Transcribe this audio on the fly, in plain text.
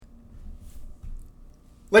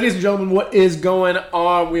Ladies and gentlemen, what is going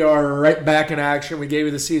on? We are right back in action. We gave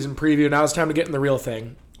you the season preview. Now it's time to get in the real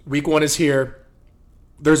thing. Week 1 is here.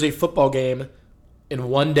 There's a football game in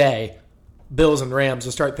one day. Bills and Rams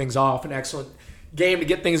to start things off. An excellent game to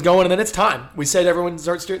get things going, and then it's time. We said everyone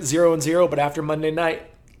starts 0-0, but after Monday night,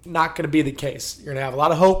 not going to be the case. You're going to have a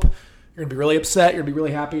lot of hope. You're going to be really upset. You're going to be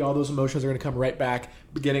really happy. All those emotions are going to come right back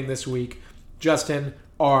beginning this week. Justin,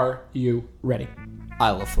 are you ready?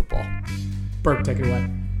 I love football. Burke, take it away.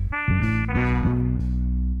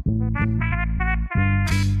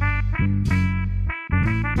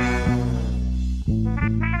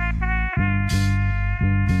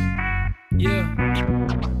 Yeah.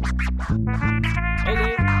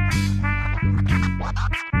 Okay.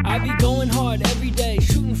 I be going hard every day,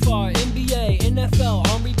 shooting far. NBA, NFL,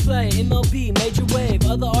 on replay, MLB, major wave,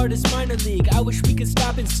 other artists, minor league. I wish we could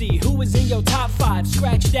stop and see who was in your top 5.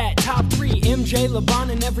 Scratch that, top 3. MJ,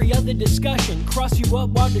 LeBron, and every other discussion. Cross you up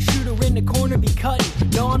while the shooter in the corner be cutting.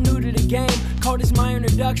 No, I'm new to the game, call this my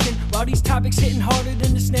introduction. While these topics hitting harder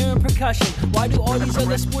than the snare and percussion. Why do all these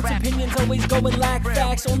other sports opinions always go and lack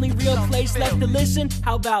facts? Only real place left to listen?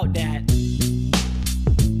 How about that?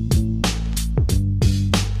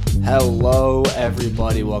 Hello,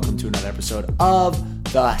 everybody. Welcome to another episode of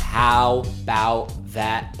the How About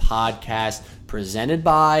That podcast presented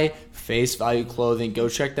by Face Value Clothing. Go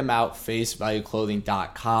check them out,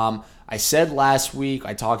 facevalueclothing.com. I said last week,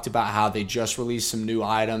 I talked about how they just released some new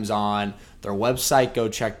items on their website. Go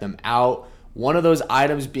check them out. One of those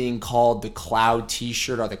items being called the Cloud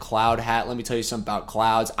t-shirt or the Cloud hat. Let me tell you something about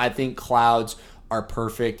clouds. I think clouds are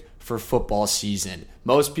perfect for football season.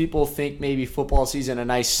 Most people think maybe football season, a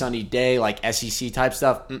nice sunny day, like SEC type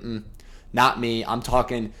stuff. Not me. I'm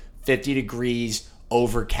talking 50 degrees,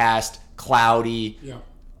 overcast, cloudy,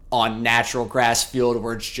 on natural grass field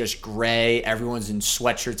where it's just gray. Everyone's in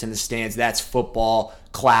sweatshirts in the stands. That's football.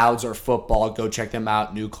 Clouds are football. Go check them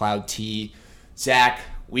out. New Cloud tee. Zach,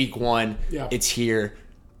 week 1, It's here.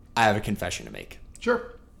 I have a confession to make.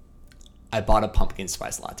 Sure. I bought a pumpkin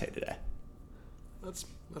spice latte today. That's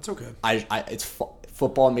okay.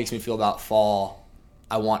 Football makes me feel about fall.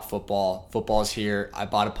 I want football. Football's here. I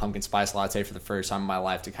bought a pumpkin spice latte for the first time in my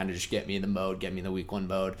life to kind of just get me in the mode, get me in the week 1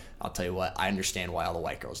 mode. I'll tell you what, I understand why all the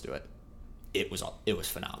white girls do it. It was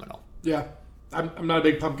phenomenal. Yeah, I'm not a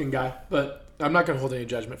big pumpkin guy, but I'm not going to hold any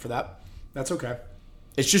judgment for that. That's okay.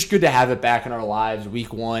 It's just good to have it back in our lives.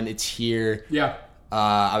 Week 1, it's here. Yeah.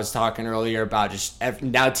 I was talking earlier about just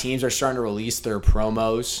now teams are starting to release their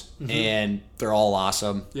promos, and they're all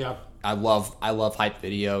awesome. Yeah. I love hype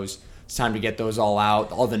videos. It's time to get those all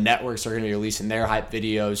out. All the networks are going to be releasing their hype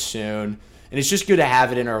videos soon. And it's just good to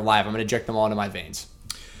have it in our life. I'm going to inject them all into my veins.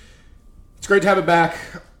 It's great to have it back.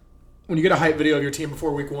 When you get a hype video of your team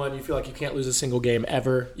before week 1, you feel like you can't lose a single game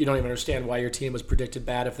ever. You don't even understand why your team was predicted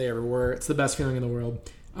bad if they ever were. It's the best feeling in the world.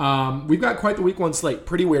 We've got quite the week 1 slate.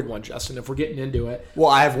 Pretty weird one, Justin, if we're getting into it. Well,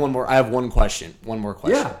 I have one more. I have one question. One more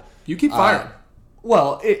question. Yeah, you keep firing.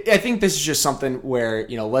 I think this is just something where,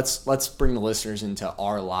 let's bring the listeners into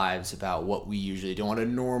our lives about what we usually do on a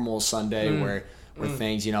normal Sunday where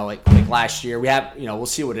things, like last year we have, we'll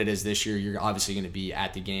see what it is this year. You're obviously going to be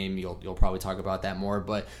at the game. You'll probably talk about that more,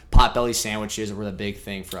 but Potbelly sandwiches were the big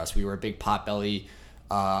thing for us. We were a big Potbelly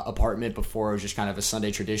apartment before. It was just kind of a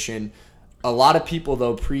Sunday tradition. A lot of people,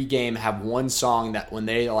 though, pregame have one song that when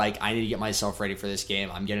they I need to get myself ready for this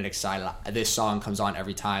game, I'm getting excited. This song comes on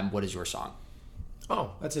every time. What is your song?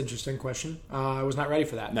 Oh, that's an interesting question. I was not ready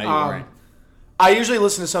for that. No, you weren't. I usually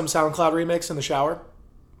listen to some SoundCloud remix in the shower.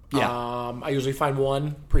 Yeah. I usually find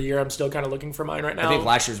one per year. I'm still kind of looking for mine right now. I think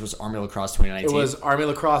last year's was Army Lacrosse 2019. It was Army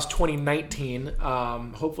Lacrosse 2019.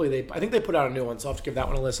 Hopefully I think they put out a new one, so I'll have to give that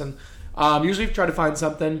one a listen. Usually try to find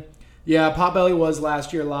something. Yeah, Potbelly was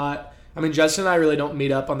last year a lot. I mean, Justin and I really don't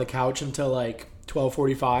meet up on the couch until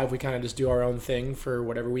 12:45. We kind of just do our own thing for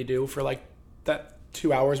whatever we do for that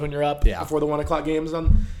 2 hours when you're up before the 1 o'clock games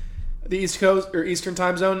on the East Coast or Eastern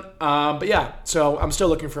time zone. But yeah, so I'm still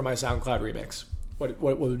looking for my SoundCloud remix.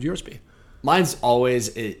 What would yours be? Mine's always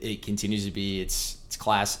it continues to be it's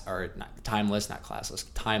timeless.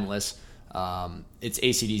 It's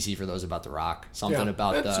AC/DC for those about the rock. Something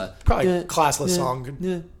about the probably a classless song.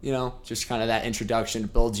 Just kind of that introduction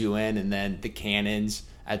builds you in, and then the cannons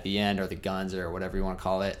at the end or the guns or whatever you want to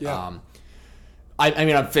call it. Yeah.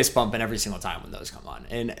 I'm fist bumping every single time when those come on,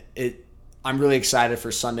 and I'm really excited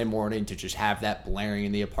for Sunday morning to just have that blaring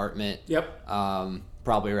in the apartment. Yep.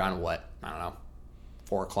 Probably around I don't know,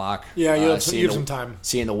 4 o'clock. Yeah, you have some time.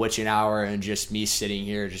 Seeing the witching hour and just me sitting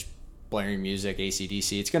here just blaring music,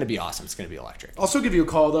 AC/DC. It's going to be awesome. It's going to be electric. I'll also give you a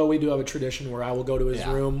call, though. We do have a tradition where I will go to his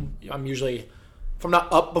room. I'm usually If I'm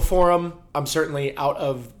not up before him, I'm certainly out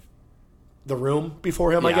of the room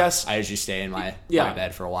before him, I guess. I usually stay in my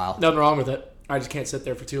bed for a while. Nothing wrong with it. I just can't sit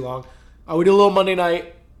there for too long. We do a little Monday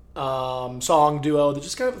night song duo. That's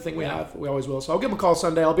just kind of the thing we have. We always will. So I'll give him a call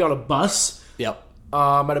Sunday. I'll be on a bus Yep.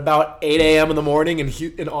 at about 8 a.m. in the morning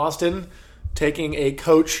in Austin, taking a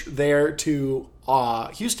coach there to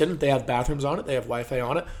Houston. They have bathrooms on it. They have Wi-Fi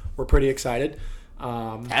on it. We're pretty excited.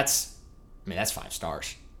 That's 5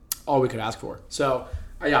 stars. All we could ask for. So,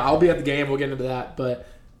 I'll be at the game. We'll get into that. But,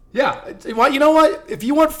 yeah, you know what? If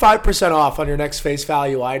you want 5% off on your next face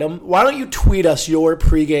value item, why don't you tweet us your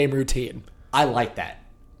pregame routine? I like that.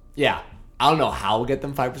 Yeah. I don't know how we'll get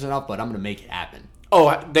them 5% off, but I'm going to make it happen.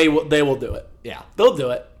 Oh, they will do it. Yeah. They'll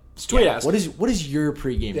do it. Just tweet us. What is your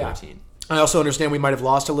pregame routine? I also understand we might have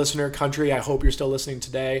lost a listener. Country, I hope you're still listening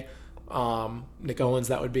today. Nick Owens,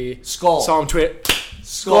 that would be. Skull. Saw him tweet.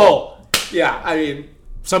 Skull. Yeah, I mean,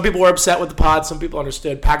 some people were upset with the pod. Some people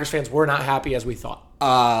understood. Packers fans were not happy as we thought.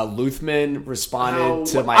 Luthman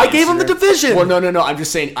responded to my I gave him the division. Well, no. I'm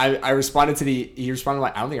just saying I responded to he responded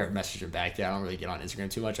I don't think I messaged him back yet. I don't really get on Instagram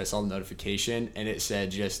too much. I saw the notification and it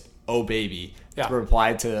said just, oh, baby. Yeah.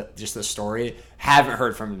 Replied to just the story. Haven't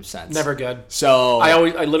heard from him since. Never good. So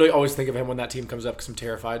I literally always think of him when that team comes up because I'm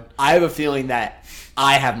terrified. I have a feeling that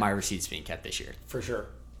I have my receipts being kept this year. For sure.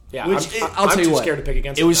 Yeah, Which I'm tell you too what, scared to pick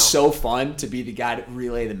against it him was now. so fun to be the guy to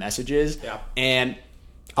relay the messages. Yeah. And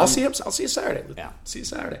I'll see him. I'll see you Saturday. Yeah. See you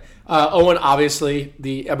Saturday. Owen, obviously,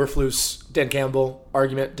 the Eberflus, Dan Campbell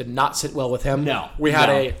argument did not sit well with him. No. We had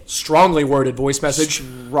a strongly worded voice message.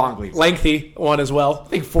 Strongly. Lengthy one as well. I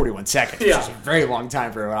think 41 seconds. Yeah. Which is a very long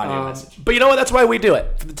time for an audio message. But you know what? That's why we do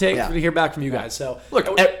it. To hear back from you guys. So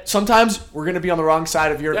Look, sometimes we're going to be on the wrong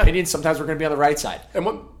side of your opinion. Sometimes we're going to be on the right side. And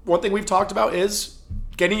one thing we've talked about is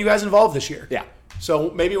getting you guys involved this year. Yeah.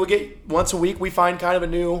 So maybe we'll get once a week. We find kind of a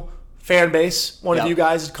new fan base. One of you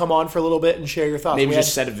guys to come on for a little bit and share your thoughts. Maybe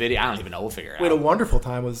just set a video. I don't even know. We'll figure it out. We had a wonderful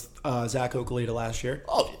time with Zach Okalita last year.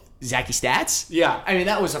 Oh, Zachy Stats? Yeah. I mean,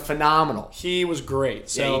 that was a phenomenal. He was great.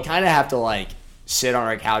 So you kind of have to sit on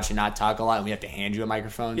our couch and not talk a lot, and we have to hand you a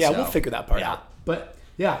microphone. Yeah, so. we'll figure that part out. But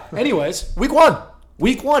yeah. Anyways, week one.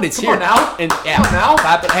 It's Come here on now. And Come on now.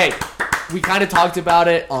 Clap it. Hey, we kind of talked about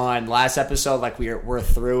it on last episode, we're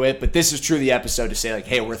through it. But this is truly the episode to say,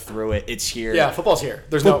 hey, we're through it. It's here. Yeah, football's here.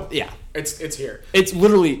 It's here. It's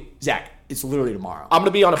literally, Zach, it's literally tomorrow. I'm going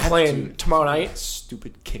to be on a plane tomorrow night.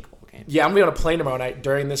 Stupid kickball game. Yeah, I'm going to be on a plane tomorrow night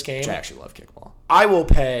during this game. Which I actually love kickball. I will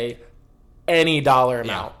pay any dollar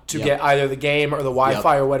amount to get either the game or the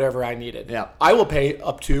Wi-Fi or whatever I needed. Yep. I will pay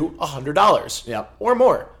up to $100 Yep. or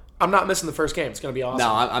more. I'm not missing the first game. It's going to be awesome.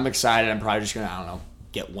 No, I'm excited. I'm probably just going to, I don't know,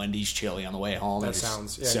 get Wendy's chili on the way home. That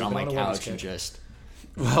sounds... Yeah, sit on my you've been a couch and Wendy's just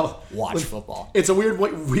watch football. It's a weird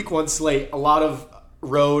week one slate. A lot of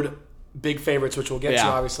road big favorites, which we'll get to,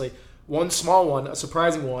 obviously. One small one, a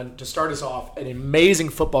surprising one, to start us off. An amazing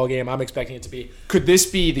football game I'm expecting it to be. Could this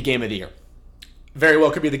be the game of the year? Very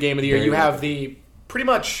well could be the game of the year. Very you well. have the pretty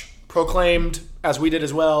much proclaimed, as we did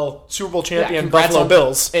as well, Super Bowl champion Buffalo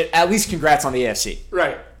Bills. At least congrats on the AFC.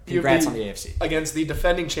 Right. Congrats on the AFC. Against the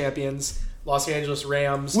defending champions, Los Angeles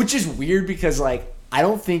Rams. Which is weird because, I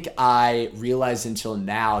don't think I realized until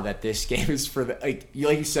now that this game is for the... Like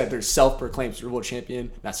you said, they're self-proclaimed Super Bowl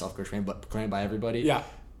champion. Not self-proclaimed, but proclaimed by everybody. Yeah.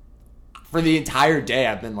 For the entire day,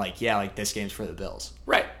 I've been this game's for the Bills.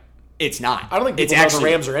 Right. It's not. I don't think people know the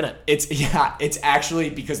Rams are in it. It's actually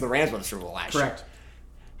because the Rams won the Super Bowl last year. Correct.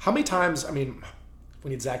 How many times, we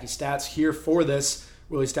need Zachy Stats here for this.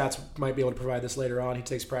 Willie Stats might be able to provide this later on. He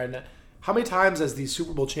takes pride in it. How many times has the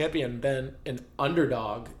Super Bowl champion been an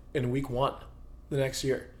underdog in week one the next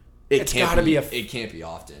year? It can't be often. It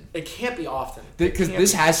can't be often. Because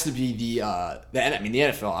this has to be the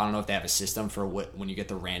NFL, I don't know if they have a system for when you get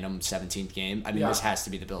the random 17th game. This has to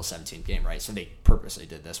be the Bills' 17th game, right? So they purposely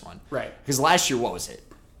did this one. Right. Because last year, what was it?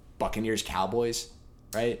 Buccaneers, Cowboys,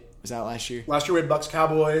 right? Was that last year? Last year we had Bucks,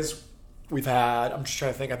 Cowboys. We've had, I'm just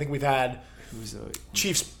trying to think, I think we've had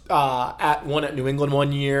Chiefs at New England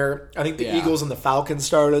one year. I think the Eagles and the Falcons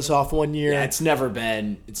started us off one year. Yeah, it's never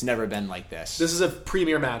been like this. This is a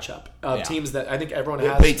premier matchup of teams that I think everyone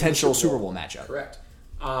has. Potential Super Bowl matchup. Correct.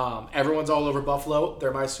 Everyone's all over Buffalo.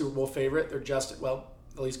 They're my Super Bowl favorite. They're just, at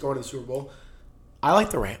least going to the Super Bowl. I like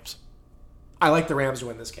the Rams. I like the Rams to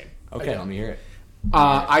win this game. Okay, let me hear it.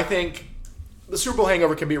 I think the Super Bowl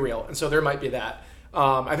hangover can be real, and so there might be that.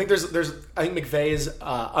 I think I think McVay's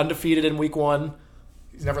undefeated in week one.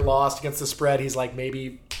 He's never lost against the spread. He's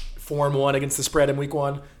maybe 4-1 against the spread in week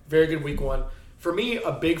one. Very good week one. For me,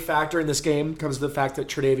 a big factor in this game comes to the fact that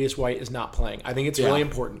Tre'Davious White is not playing. I think it's really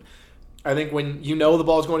important. I think when the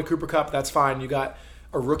ball is going to Cooper Kupp, that's fine. You got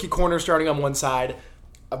a rookie corner starting on one side,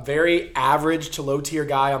 a very average to low-tier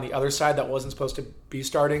guy on the other side that wasn't supposed to be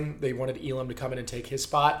starting. They wanted Elam to come in and take his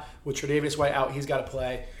spot. With Tre'Davious White out, he's got to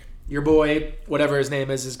play. Your boy, whatever his name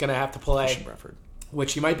is going to have to play,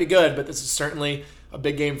 which he might be good, but this is certainly a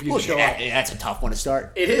big game for you to show up. That's a tough one to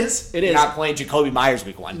start. It is. You're not playing Jacoby Myers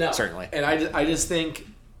week 1, certainly. And I just think,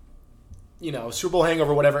 Super Bowl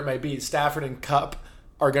hangover, whatever it might be, Stafford and Kupp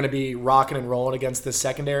are going to be rocking and rolling against this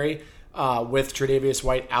secondary with Tre'Davious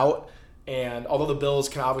White out. And although the Bills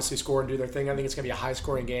can obviously score and do their thing, I think it's going to be a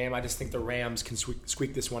high-scoring game. I just think the Rams can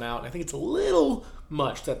squeak this one out. And I think it's a little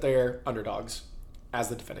much that they're underdogs as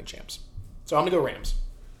the defending champs. So I'm going to go Rams.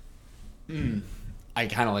 I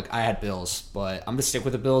had Bills, but I'm going to stick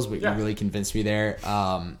with the Bills, but you really convinced me there.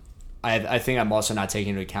 I think I'm also not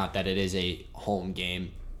taking into account that it is a home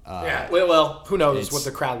game. Well, who knows what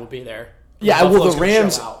the crowd will be there. Yeah, well,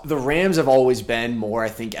 the Rams have always been more, I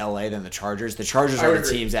think, LA than the Chargers. The Chargers are the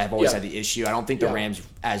teams that have always had the issue. I don't think the Rams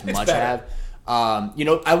as much have.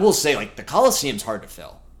 I will say, the Coliseum's hard to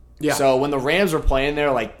fill. Yeah. So when the Rams were playing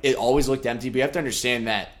there, it always looked empty. But you have to understand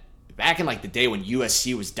that back in the day when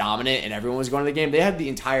USC was dominant and everyone was going to the game, they had the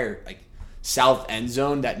entire south end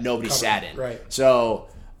zone that nobody sat in. Right. So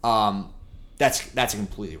that's a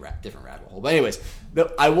completely different rabbit hole. But anyways,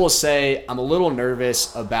 I will say I'm a little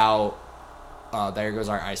nervous about. There goes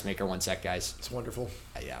our ice maker. 1 sec, guys. It's wonderful.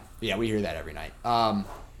 Yeah, we hear that every night.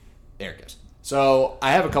 There it goes. So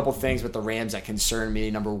I have a couple things with the Rams that concern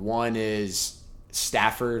me. Number one is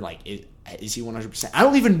Stafford. Is he 100%? I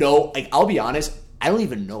don't even know. I'll be honest. I don't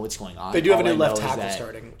even know what's going on. They do have a new left tackle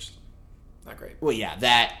starting, which is not great. Well, yeah,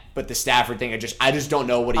 that. But the Stafford thing, I just don't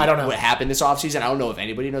know what happened this offseason. I don't know if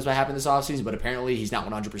anybody knows what happened this offseason, but apparently he's not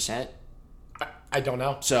 100%. I don't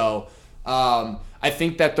know. So I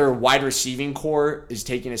think that their wide receiving core is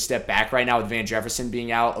taking a step back right now with Van Jefferson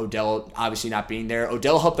being out, Odell obviously not being there.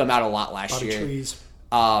 Odell helped them out a lot last year. Trees.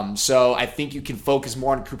 So I think you can focus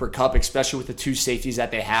more on Cooper Kupp, especially with the 2 safeties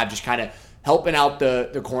that they have, just kind of helping out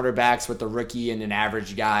the cornerbacks with the rookie and an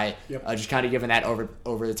average guy, just kind of giving that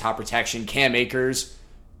over the top protection. Cam Akers,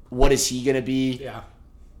 what is he going to be? Yeah.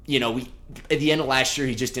 At the end of last year,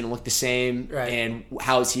 he just didn't look the same. Right. And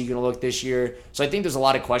how is he going to look this year? So I think there's a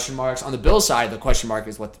lot of question marks. On the Bills side, the question mark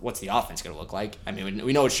is what's the offense going to look like? I mean,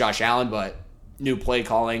 we know it's Josh Allen, but new play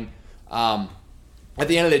calling. At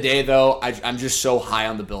the end of the day, though, I'm just so high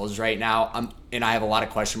on the Bills right now. And I have a lot of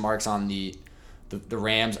question marks on the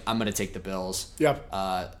Rams. I'm going to take the Bills. Yep.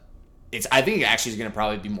 I think it actually is going to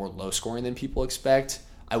probably be more low scoring than people expect.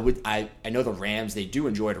 I know the Rams, they do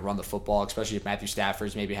enjoy to run the football, especially if Matthew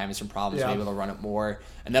Stafford's maybe having some problems. Maybe they'll run it more.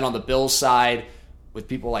 And then on the Bills side, with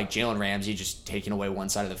people like Jalen Ramsey just taking away one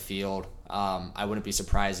side of the field, I wouldn't be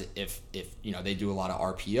surprised if they do a lot of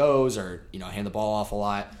RPOs or hand the ball off a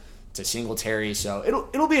lot to Singletary. So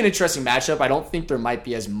it'll be an interesting matchup. I don't think there might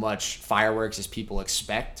be as much fireworks as people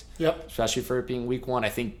expect. Yep. Especially for it being week 1. I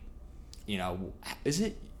think is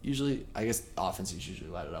it usually, I guess offenses usually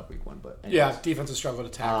light it up week 1, but anyways. Yeah, defenses struggle to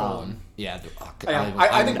tackle.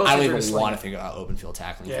 I don't even want to think about open field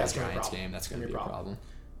tackling for the Giants game. That's going to be a problem.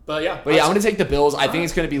 But I'm going to take the Bills. I think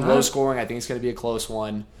it's going to be low scoring. I think it's going to be a close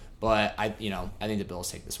one, but I think the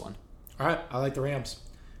Bills take this one. All right, I like the Rams.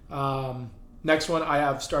 Next one I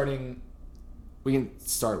have starting. We can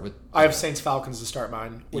start with. I have Saints Falcons to start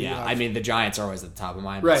mine. I mean the Giants are always at the top of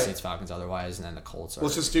mine. Right. Saints Falcons otherwise, and then the Colts are.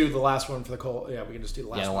 Let's just do the last one for the Colts. Yeah, we can just do the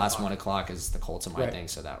last. Yeah, the last 1 o'clock is the Colts and my thing,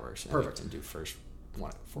 so that works. Perfect. And do first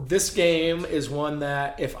one. This game is one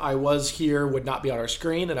that if I was here would not be on our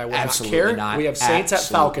screen, and I would Absolutely not care. not. We have Saints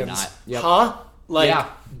Absolutely at Falcons. Yep. Huh?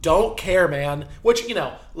 Don't care, man. Which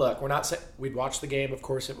look, we're not saying we'd watch the game, of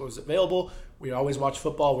course, if it was available. We always watch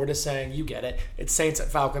football. We're just saying, you get it. It's Saints at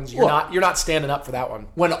Falcons. You're not standing up for that one.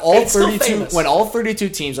 When all 32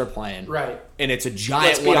 teams are playing, right, and it's a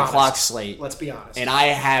giant 1 o'clock slate. Let's be honest. And I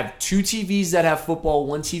have 2 TVs that have football,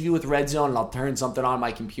 1 TV with red zone, and I'll turn something on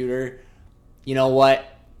my computer. You know what?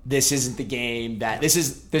 This isn't the game that this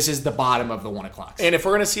is the bottom of the 1 o'clock. And if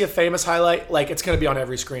we're gonna see a famous highlight, it's gonna be on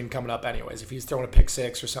every screen coming up anyways. If he's throwing a pick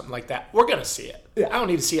 6 or something like that, we're gonna see it. Yeah. I don't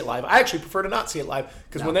need to see it live. I actually prefer to not see it live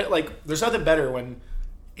because when there's nothing better when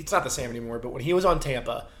it's not the same anymore. But when he was on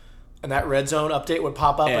Tampa and that red zone update would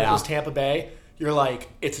pop up and it was Tampa Bay, you're like,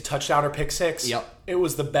 it's a touchdown or pick 6. Yep. It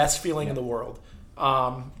was the best feeling in the world.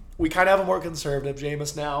 We kind of have a more conservative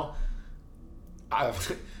Jameis now.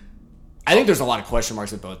 I think there's a lot of question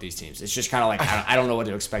marks with both these teams. It's just kind of I don't know what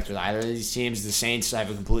to expect with either of these teams. The Saints have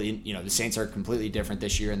the Saints are completely different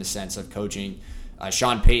this year in the sense of coaching.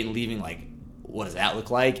 Sean Payton leaving, what does that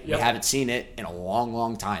look like? Yep. We haven't seen it in a long,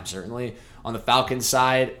 long time, certainly. On the Falcons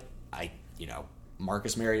side,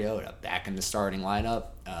 Marcus Mariota back in the starting lineup.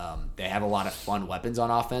 They have a lot of fun weapons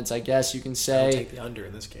on offense, I guess you can say. I'll take the under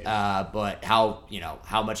in this game. But how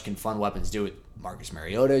much can fun weapons do with Marcus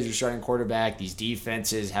Mariota as your starting quarterback? These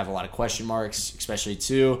defenses have a lot of question marks, especially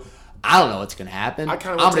too. I don't know what's going to happen. I'm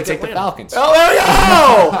going to take the Falcons. Oh, there you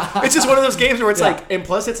go! It's just one of those games where it's like, and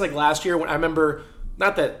plus it's like last year when I remember,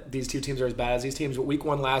 not that these two teams are as bad as these teams, but week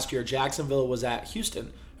 1 last year, Jacksonville was at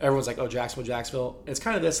Houston. Everyone's like, oh, Jacksonville. It's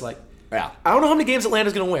kind of this like, I don't know how many games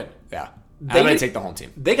Atlanta's going to win. Yeah. I'm going to take the home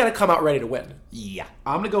team. They got to come out ready to win. Yeah.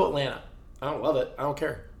 I'm going to go Atlanta. I don't love it. I don't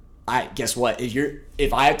care. Guess what?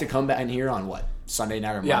 If I have to come back in here on what? Sunday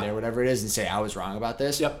night or Monday or whatever it is and say I was wrong about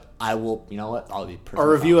this, I will, you know what? I'll be perfect. Our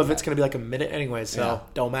review of it's going to be like a minute anyway, so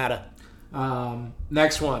don't matter.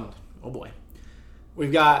 Next one. Oh, boy.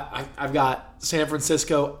 I've got San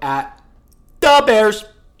Francisco at the Bears.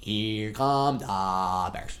 Here come the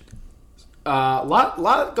Bears. A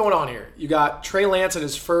lot going on here. You got Trey Lance at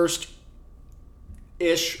his first-ish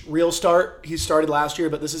real start. He started last year,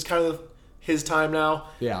 but this is kind of his time now.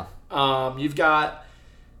 Yeah. You've got,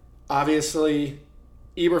 obviously,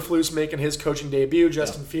 Eberflus making his coaching debut.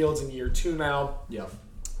 Justin Fields in year 2 now. Yeah.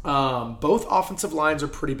 Both offensive lines are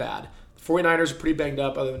pretty bad. The 49ers are pretty banged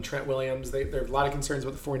up other than Trent Williams. There are a lot of concerns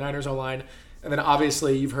about the 49ers O-line. And then,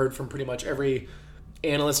 obviously, you've heard from pretty much every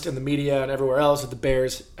analyst in the media and everywhere else that the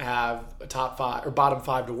Bears have a top 5 or bottom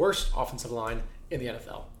 5 to worst offensive line in the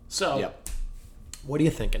NFL. So, what are you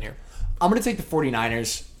thinking here? I'm going to take the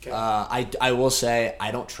 49ers. Okay. I will say I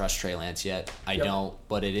don't trust Trey Lance yet. I don't,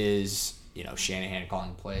 but it is, Shanahan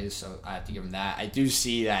calling plays, so I have to give him that. I do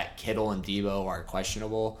see that Kittle and Debo are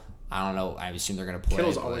questionable. I don't know. I assume they're going to play.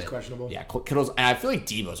 Kittle's always questionable. Yeah, Kittle's, and I feel like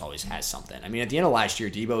Debo's always has something. I mean, at the end of last year,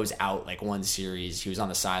 Debo was out like one series. He was on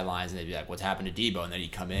the sidelines, and they'd be like, "What's happened to Debo?" And then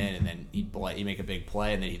he'd come in, and then he'd make a big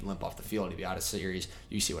play, and then he'd limp off the field. He'd be out of series.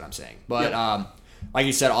 You see what I'm saying? But like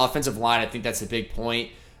you said, offensive line. I think that's the big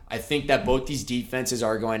point. I think that both these defenses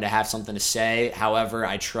are going to have something to say. However,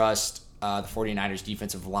 I trust the 49ers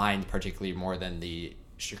defensive line particularly more than the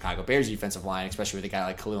Chicago Bears defensive line, especially with a guy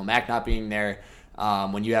like Khalil Mack not being there.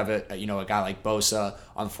 When you have a guy like Bosa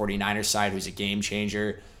on the 49ers side who's a game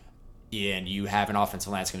changer, and you have an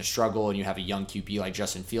offensive line that's going to struggle, and you have a young QB like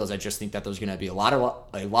Justin Fields, I just think that there's going to be a lot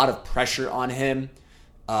of pressure on him.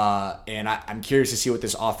 And I'm curious to see what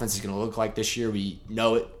this offense is going to look like this year. We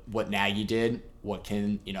know what Nagy did. What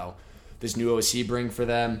can this new OC bring for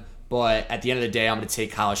them? But at the end of the day, I'm going to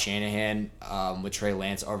take Kyle Shanahan with Trey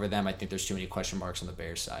Lance over them. I think there's too many question marks on the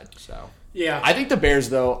Bears side. So I think the Bears,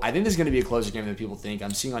 though, I think this is going to be a closer game than people think.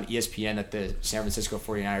 I'm seeing on ESPN that the San Francisco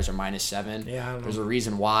 49ers are -7. Yeah, there's a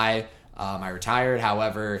reason why I retired.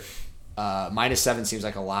 However, -7 seems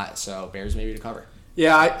like a lot. So Bears maybe to cover.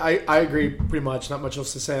 Yeah, I agree pretty much. Not much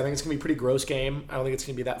else to say. I think it's going to be a pretty gross game. I don't think it's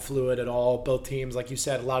going to be that fluid at all. Both teams, like you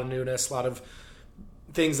said, a lot of newness, a lot of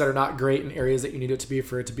things that are not great in areas that you need it to be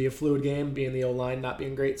for it to be a fluid game, being the O-line not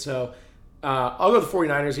being great. So I'll go with the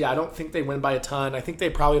 49ers. Yeah, I don't think they win by a ton. I think they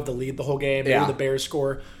probably have the lead the whole game. Maybe the Bears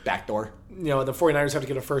score. Backdoor. The 49ers have to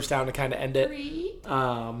get a first down to kind of end it.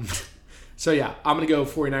 So, yeah, I'm going to go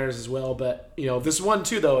 49ers as well. But, this is one,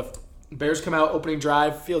 too, though. If Bears come out, opening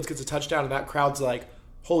drive, Fields gets a touchdown, and that crowd's like,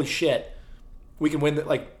 holy shit, we can win.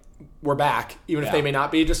 We're back, even if they may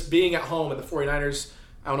not be. Just being at home and the 49ers,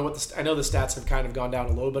 I don't know I know the stats have kind of gone down a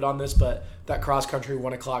little bit on this, but that cross-country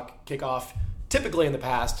 1 o'clock kickoff, typically in the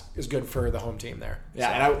past, is good for the home team there.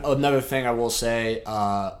 Yeah, so. And another thing I will say,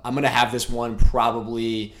 I'm going to have this one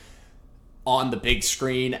probably on the big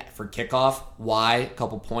screen for kickoff. Why? A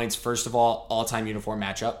couple points. First of all-time uniform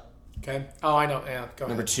matchup. Okay. Oh, I know. Yeah, go ahead.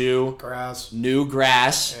 Number 2. Grass. New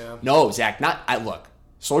grass. Yeah. No, Zach, look.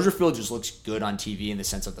 Soldier Field just looks good on TV in the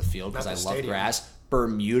sense of the field because I love stadium. grass.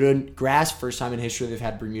 Bermuda grass, first time in history they've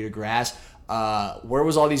had Bermuda grass. Where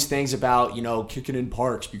was all these things about, kicking in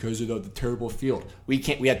parks because of the terrible field? We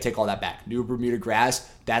had to take all that back. New Bermuda grass,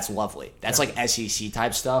 that's lovely. That's like SEC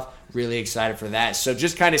type stuff. Really excited for that. So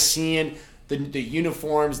just kind of seeing the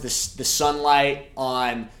uniforms, the sunlight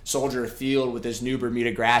on Soldier Field with this new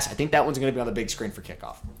Bermuda grass. I think that one's going to be on the big screen for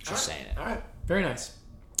kickoff. Just saying it. All right. Very nice.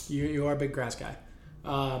 You are a big grass guy.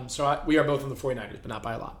 We are both on the 49ers, but not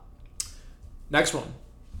by a lot. Next one.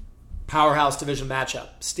 Powerhouse division matchup.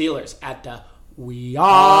 Steelers at the We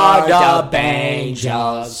Are the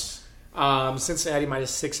Bengals. Cincinnati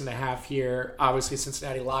 -6.5 here. Obviously,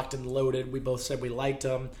 Cincinnati locked and loaded. We both said we liked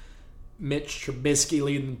them. Mitch Trubisky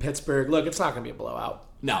leading Pittsburgh. Look, it's not going to be a blowout.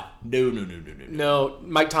 No. No,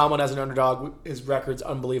 Mike Tomlin as an underdog, his record's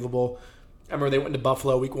unbelievable. I remember they went to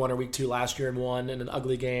Buffalo week 1 or week 2 last year and won in an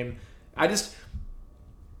ugly game.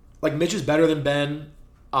 Mitch is better than Ben.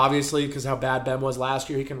 Obviously, because how bad Ben was last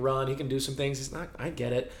year, he can run, he can do some things. He's not. I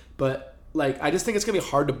get it, but like I just think it's gonna be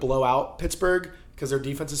hard to blow out Pittsburgh because their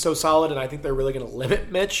defense is so solid, and I think they're really gonna limit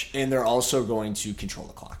Mitch. And they're also going to control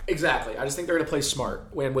the clock. Exactly. I just think they're gonna play smart.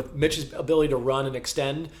 When with Mitch's ability to run and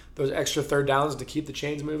extend those extra third downs to keep the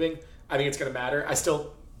chains moving, I think it's gonna matter.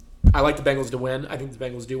 I like the Bengals to win. I think the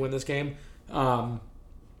Bengals do win this game, but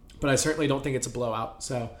I certainly don't think it's a blowout.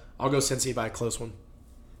 So I'll go Cincy by a close one.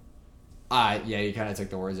 Yeah, you kind of took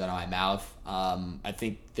the words out of my mouth. I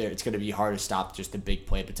think it's going to be hard to stop just the big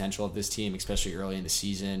play potential of this team, especially early in the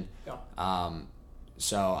season. Yeah.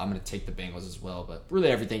 So I'm going to take the Bengals as well. But really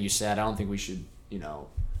everything you said, I don't think we should,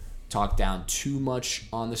 talk down too much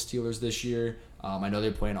on the Steelers this year. I know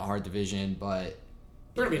they're playing a hard division, but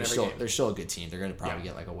they're still a good team. They're going to probably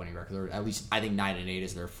get like a winning record. Or at least I think 9-8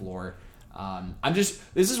 is their floor. This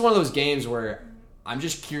is one of those games where I'm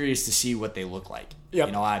just curious to see what they look like.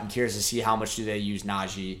 Yep. I'm curious to see how much do they use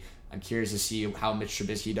Najee. I'm curious to see how Mitch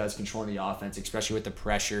Trubisky does controlling the offense, especially with the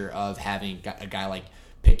pressure of having a guy like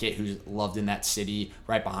Pickett, who's loved in that city,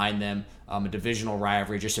 right behind them. A divisional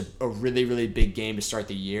rivalry, just a really, really big game to start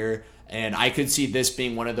the year. And I could see this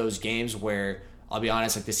being one of those games where, I'll be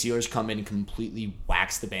honest, like the Steelers come in and completely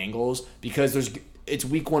wax the Bengals because it's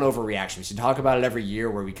week one overreactions. You talk about it every year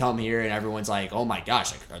where we come here and everyone's like, oh my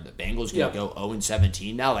gosh, like, are the Bengals going to go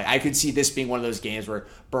 0-17 now? Like, I could see this being one of those games where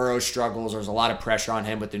Burrow struggles. There's a lot of pressure on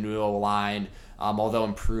him with the new O-line. Although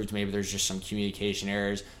improved, maybe there's just some communication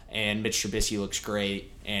errors. And Mitch Trubisky looks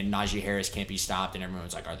great, and Najee Harris can't be stopped. And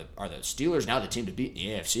everyone's like, are the Steelers now the team to beat in the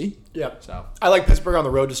AFC? Yep. So I like Pittsburgh on the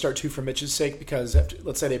road to start too for Mitch's sake because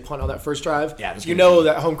let's say they punt on that first drive. Yeah,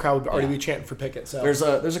 that home crowd would already be chanting for Pickett. So there's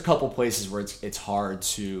a couple places where it's hard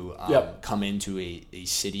to come into a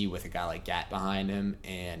city with a guy like Gat behind him,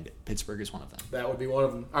 and Pittsburgh is one of them. That would be one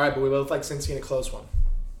of them. All right, but we both like Cincy in a close one.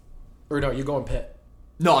 Or no, you going Pitt?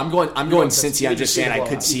 No, I'm going Cincy. I'm just saying I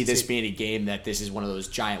could see this being a game that this is one of those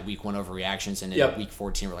giant week 1 overreactions, and in week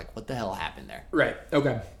 14 we're like, what the hell happened there? Right.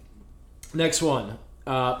 Okay. Next one,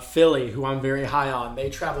 Philly, who I'm very high on.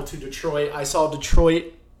 They travel to Detroit. I saw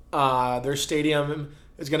Detroit. Their stadium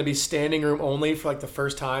is going to be standing room only for like the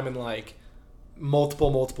first time in like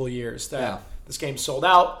multiple years. This game's sold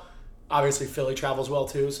out. Obviously, Philly travels well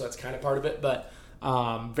too, so that's kind of part of it. But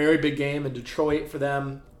very big game in Detroit for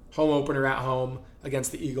them. Home opener at home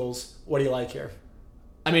against the Eagles. What do you like here?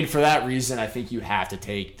 I mean, for that reason, I think you have to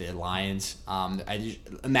take the Lions.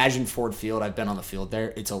 Imagine Ford Field. I've been on the field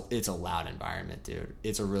there. It's a loud environment, dude.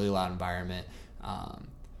 It's a really loud environment.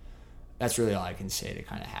 That's really all I can say to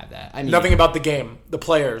kind of have that. I mean, nothing about the game, the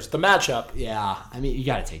players, the matchup. Yeah, I mean, you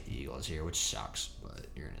got to take the Eagles here, which sucks, but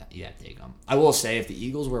you have to take them. I will say, if the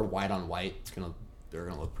Eagles wear white on white, they're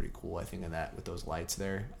gonna look pretty cool. I think in that with those lights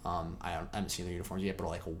there. I haven't seen their uniforms yet, but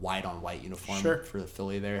like a white on white uniform for the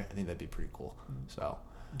Philly there, I think that'd be pretty cool. So,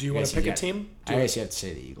 do you want to pick a team? I guess you have to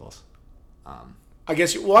say the Eagles. I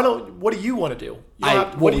guess what do you want to do?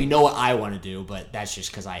 We know what I want to do, but that's just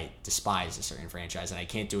because I despise a certain franchise and I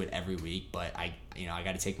can't do it every week. But I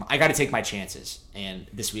got to take my chances, and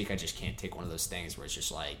this week I just can't take one of those things where it's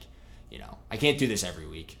just like, I can't do this every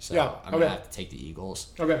week. So I'm gonna have to take the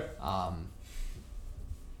Eagles. Okay.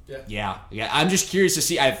 Yeah. I'm just curious to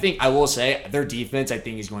see. I will say their defense, I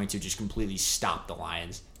think, is going to just completely stop the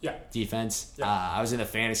Lions. Defense. Yeah. I was in a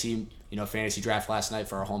fantasy draft last night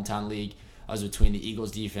for our hometown league. I was between the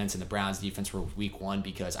Eagles defense and the Browns defense for week 1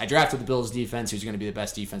 because I drafted the Bills defense, who's going to be the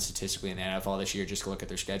best defense statistically in the NFL this year. Just go look at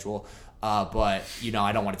their schedule. But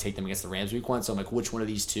I don't want to take them against the Rams week 1. So I'm like, which one of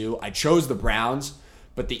these two? I chose the Browns,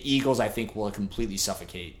 but the Eagles I think will completely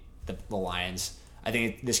suffocate the Lions. I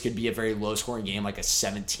think this could be a very low-scoring game, like a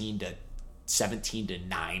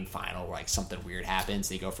 17-9 final, where like something weird happens.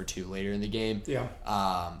 They go for 2 later in the game. Yeah.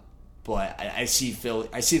 But I see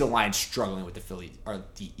the Lions struggling with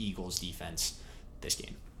the Eagles defense this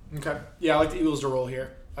game. Okay. Yeah, I like the Eagles to roll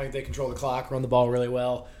here. I think they control the clock, run the ball really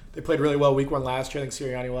well. They played really well week 1 last year. I think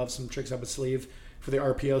Sirianni will have some tricks up his sleeve for the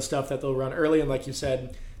RPO stuff that they'll run early. And like you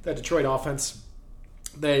said, that Detroit offense,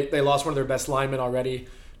 they lost one of their best linemen already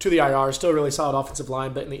to the IR. Still a really solid offensive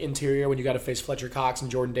line, but in the interior, when you got to face Fletcher Cox and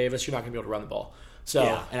Jordan Davis, you're not going to be able to run the ball. So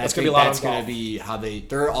and that's going to be a lot. That's going to be how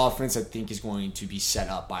their offense, I think, is going to be set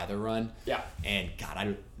up by the run. Yeah. And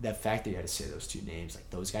God, that fact that you had to say those 2 names, like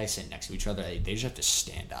those guys sitting next to each other, they just have to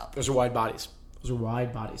stand up. Those are wide bodies.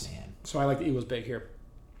 Man. So I like the Eagles big here.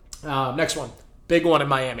 Next one, big one in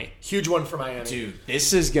Miami, huge one for Miami. Dude,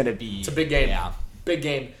 this is going to be. It's a big game. Yeah. Big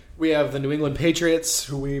game. We have the New England Patriots,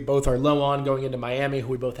 who we both are low on, going into Miami, who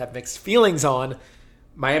we both have mixed feelings on.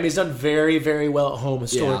 Miami's done very, very well at home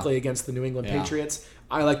historically against the New England Patriots.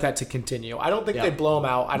 I like that to continue. I don't think they blow them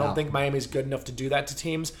out. I don't think Miami's good enough to do that to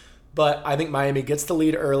teams, but I think Miami gets the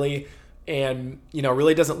lead early and,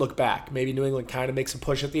 really doesn't look back. Maybe New England kind of makes a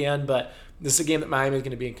push at the end, but this is a game that Miami is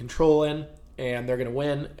going to be in control in, and they're going to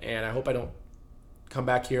win, and I hope I don't come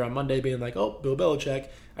back here on Monday being like, oh, Bill Belichick.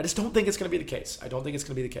 I just don't think it's going to be the case. I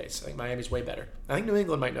think Miami's way better. I think New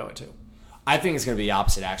England might know it too. I think it's going to be the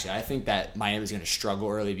opposite, actually. I think that Miami's going to struggle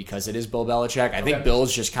early because it is Bill Belichick. I think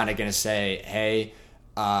Bill's just kind of going to say, hey,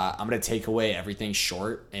 I'm going to take away everything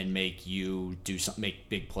short and make you make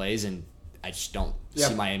big plays, and I just don't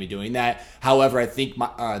see Miami doing that. However, I think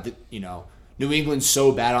New England's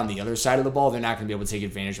so bad on the other side of the ball, they're not going to be able to take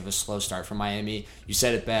advantage of a slow start from Miami. You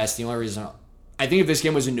said it best. The only reason I think if this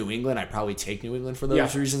game was in New England, I'd probably take New England for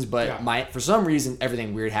those reasons. But for some reason,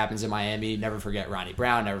 everything weird happens in Miami. Never forget Ronnie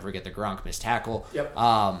Brown. Never forget the Gronk missed tackle.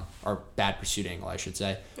 Or bad pursuit angle, I should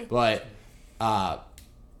say. But I'm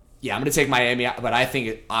going to take Miami. But I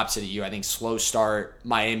think opposite of you. I think slow start.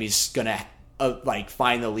 Miami's going to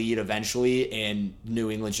find the lead eventually, and New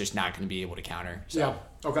England's just not going to be able to counter. So. Yeah.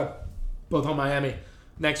 Okay. Both on Miami.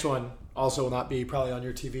 Next one also will not be probably on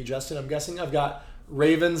your TV, Justin. I'm guessing I've got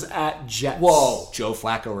Ravens at Jets. Whoa. Joe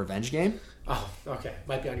Flacco revenge game? Oh, okay.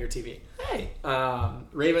 Might be on your TV. Hey.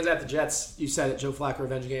 Ravens at the Jets. You said it, Joe Flacco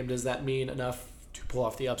revenge game. Does that mean enough to pull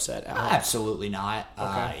off the upset? Absolutely not.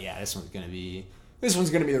 Okay. This one's going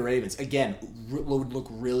to be the Ravens. Again, would look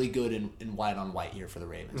really good in white on white here for the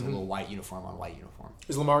Ravens. Mm-hmm. A little white uniform on white uniform.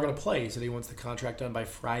 Is Lamar going to play? He said he wants the contract done by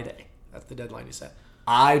Friday. That's the deadline he said.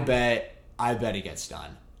 I bet it gets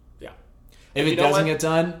done. Yeah. If it doesn't get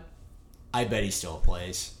done, I bet he still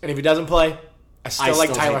plays. And if he doesn't play, I still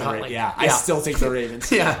like Tyler Huntley. I still take the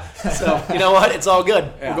Ravens. Yeah. So, you know what? It's all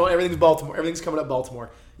good. Yeah. We're going. Everything's Baltimore. Everything's coming up Baltimore.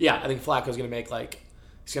 Yeah, I think Flacco's going to make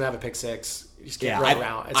he's going to have a pick six. He's going to run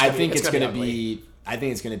around. I think it's going to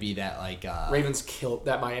be that Ravens killed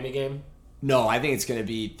that Miami game. No, I think it's going to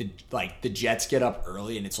be the Jets get up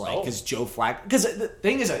early, and it's because Joe Flacco. Because the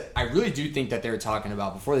thing is, I really do think that they were talking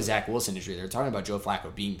about before the Zach Wilson injury. They were talking about Joe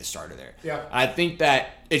Flacco being the starter there. Yeah, I think that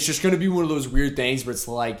it's just going to be one of those weird things where it's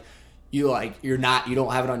you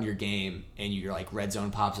don't have it on your game, and you're red zone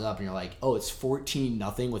pops up, and you're like, oh, it's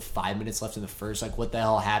 14-0 with 5 minutes left in the first. What the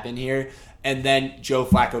hell happened here? And then Joe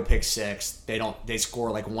Flacco picks six. They score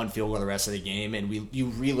one field goal the rest of the game, and you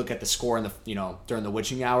relook at the score in the during the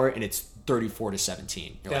witching hour, and it's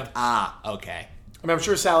 34-17. You're okay. I mean, I'm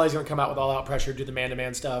sure Sally's going to come out with all-out pressure, do the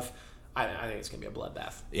man-to-man stuff. I think it's going to be a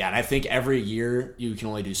bloodbath. Yeah, and I think every year you can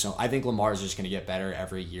only do so. I think Lamar's just going to get better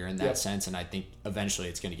every year in that sense, and I think eventually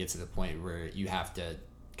it's going to get to the point where you have to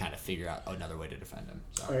kind of figure out another way to defend him.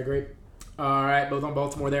 So. I agree. All right, both on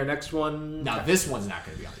Baltimore there. Next one. Now, this one's not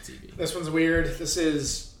going to be on the TV. This one's weird. This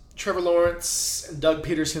is Trevor Lawrence and Doug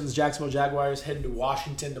Peterson's Jacksonville Jaguars heading to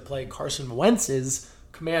Washington to play Carson Wentz's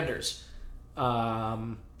Commanders.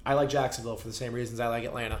 I like Jacksonville for the same reasons I like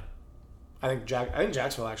Atlanta. I think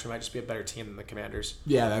Jacksonville actually might just be a better team than the Commanders.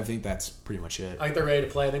 Yeah, I think that's pretty much it. I think they're ready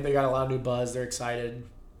to play. I think they got a lot of new buzz. They're excited.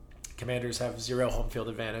 Commanders have 0 home field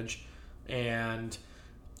advantage. And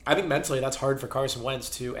I think mentally that's hard for Carson Wentz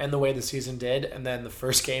to end the way the season did, and then the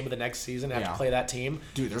first game of the next season have to play that team.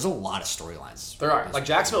 Dude, there's a lot of storylines. There are.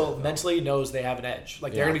 Jacksonville mentally knows they have an edge. They're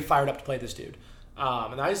going to be fired up to play this dude.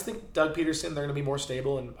 And I just think Doug Peterson, they're going to be more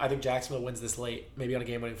stable, and I think Jacksonville wins this late, maybe on a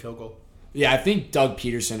game-winning field goal. Yeah, I think Doug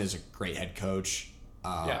Peterson is a great head coach.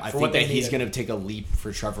 I think that he's going to take a leap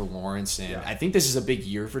for Trevor Lawrence, and I think this is a big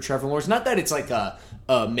year for Trevor Lawrence. Not that it's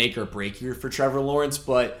a make or break year for Trevor Lawrence,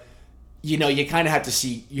 but you kind of have to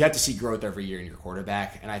see growth every year in your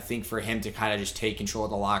quarterback. And I think for him to kind of just take control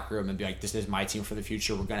of the locker room and be like, this is my team for the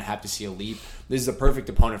future, we're going to have to see a leap. This is the perfect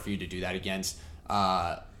opponent for you to do that against.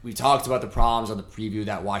 We talked about the problems on the preview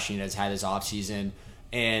that Washington has had this offseason,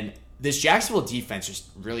 and this Jacksonville defense just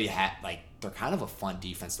really they're kind of a fun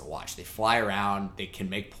defense to watch. They fly around, they can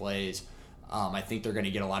make plays. I think they're going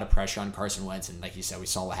to get a lot of pressure on Carson Wentz, and like you said, we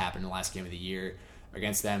saw what happened in the last game of the year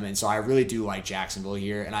against them. And so I really do like Jacksonville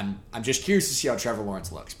here, and I'm just curious to see how Trevor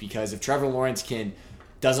Lawrence looks, because if Trevor Lawrence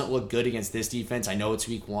doesn't look good against this defense, I know it's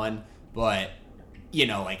week 1, but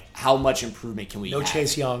how much improvement can we have? No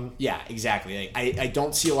Chase Young. Yeah, exactly. I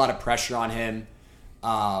don't see a lot of pressure on him.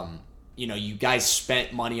 You guys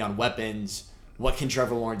spent money on weapons. What can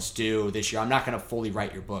Trevor Lawrence do this year? I'm not going to fully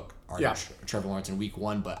write your book, Trevor Lawrence, in week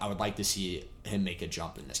 1, but I would like to see him make a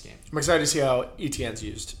jump in this game. I'm excited to see how Etienne's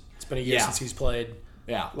used. It's been a year since he's played.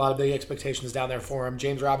 Yeah. A lot of big expectations down there for him.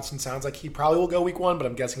 James Robinson sounds like he probably will go week 1, but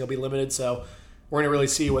I'm guessing he'll be limited, so we're going to really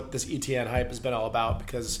see what this Etienne hype has been all about,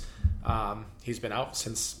 because he's been out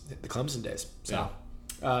since the Clemson days. So,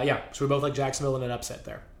 so we both like Jacksonville in an upset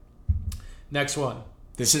there. Next one.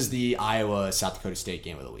 This is the Iowa-South Dakota State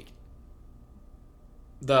game of the week.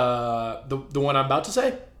 The one I'm about to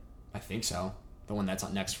say? I think so. The one that's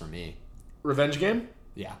up next for me. Revenge game?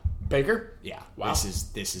 Yeah. Baker? Yeah. Wow. This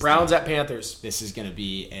is Browns at Panthers. This is going to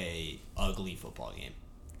be a ugly football game.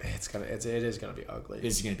 It is gonna be ugly.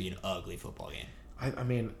 This is going to be an ugly football game. I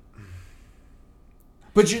mean,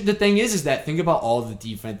 but the thing is that think about all the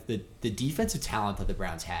defense. The defensive talent that the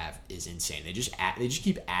Browns have is insane. They just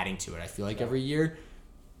keep adding to it. I feel like every year.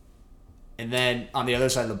 And then on the other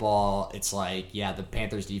side of the ball, it's like the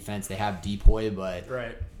Panthers defense, they have Depoy, but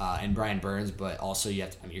right, and Brian Burns, but also you're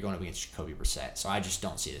going up against Jacoby Brissett, so I just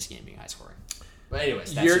don't see this game being high scoring. But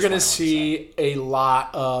anyways, you're going to see a lot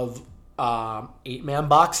of 8-man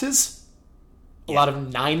boxes, a lot of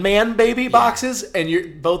 9-man boxes,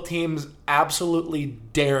 and both teams absolutely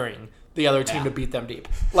daring the other team to beat them deep,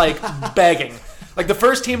 like begging. Like the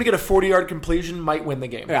first team to get a 40-yard completion might win the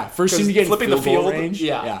game. Yeah, first team to get flipping the field range.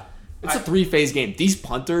 Yeah. It's a 3-phase game. These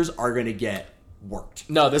punters are going to get worked.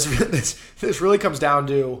 No, this really comes down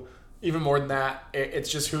to even more than that. It's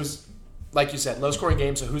just who's, like you said, low-scoring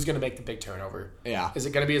game, so who's going to make the big turnover? Yeah. Is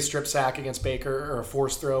it going to be a strip sack against Baker or a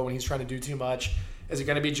forced throw when he's trying to do too much? Is it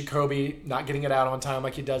going to be Jacoby not getting it out on time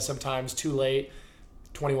like he does sometimes, too late?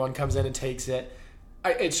 21 comes in and takes it.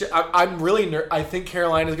 I think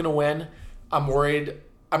Carolina's going to win. I'm worried.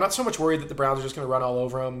 I'm not so much worried that the Browns are just going to run all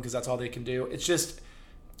over them because that's all they can do. It's just,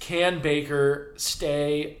 can Baker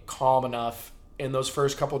stay calm enough in those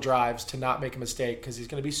first couple drives to not make a mistake? Because he's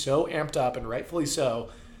going to be so amped up, and rightfully so.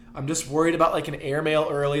 I'm just worried about like an airmail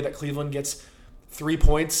early that Cleveland gets 3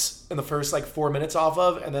 points in the first 4 minutes off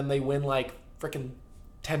of, and then they win freaking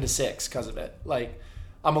 10-6 because of it.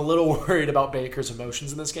 I'm a little worried about Baker's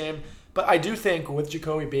emotions in this game. But I do think with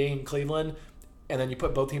Jacoby being in Cleveland, and then you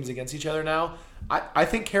put both teams against each other now, I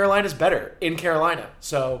think Carolina's better in Carolina.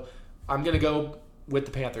 So I'm going to go with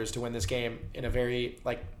the Panthers to win this game in a very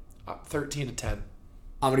 13-10. I'm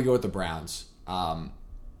going to go with the Browns. I'm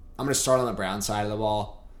going to start on the Browns side of the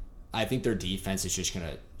ball. I think their defense is just going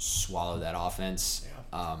to swallow that offense.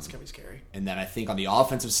 Yeah, it's going to be scary. And then I think on the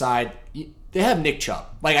offensive side, they have Nick Chubb.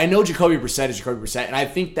 I know Jacoby Brissett is Jacoby Brissett, and I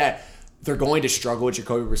think that they're going to struggle with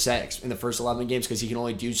Jacoby Brissett in the first 11 games because he can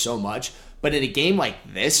only do so much. But in a game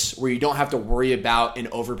like this, where you don't have to worry about an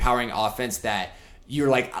overpowering offense that you're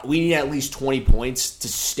we need at least 20 points to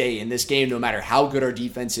stay in this game no matter how good our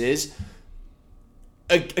defense is,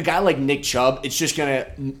 a guy like Nick Chubb, it's just going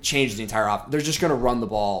to change the entire offense. They're just going to run the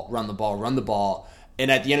ball. And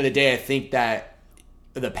at the end of the day, I think that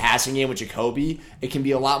the passing game with Jacoby, it can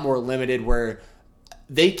be a lot more limited where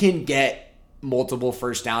they can get multiple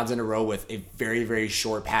first downs in a row with a very, very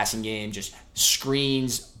short passing game, just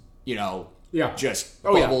screens, just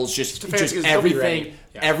bubbles, just everything,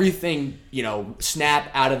 everything,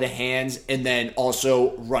 snap out of the hands, and then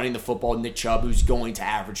also running the football. Nick Chubb, who's going to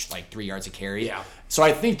average 3 yards a carry. Yeah. So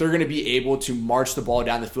I think they're going to be able to march the ball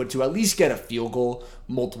down the field to at least get a field goal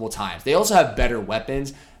multiple times. They also have better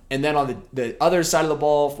weapons. And then on the other side of the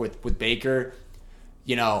ball with Baker,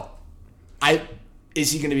 is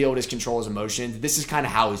he going to be able to control his emotions? This is kind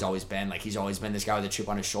of how he's always been. He's always been this guy with a chip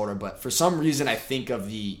on his shoulder. But for some reason, I think of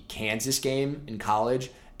the Kansas game in college.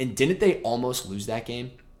 And didn't they almost lose that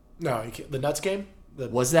game? No, the Nuts game?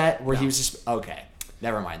 Was that where he was just... Okay,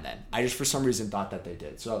 never mind then. I just for some reason thought that they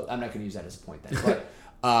did. So I'm not going to use that as a point then.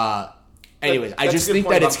 But anyways, I just think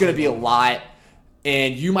that it's going to be a lot.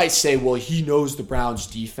 And you might say, well, he knows the Browns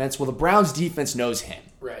defense. Well, the Browns defense knows him.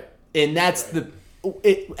 Right. And that's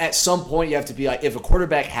at some point, you have to be if a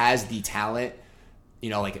quarterback has the talent,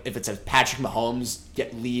 if it's a Patrick Mahomes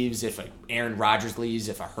leaves, if Aaron Rodgers leaves,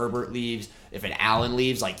 if a Herbert leaves, if an Allen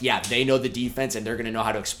leaves, they know the defense and they're going to know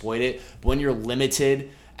how to exploit it. But when you're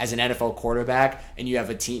limited as an NFL quarterback and you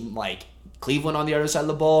have a team like Cleveland on the other side of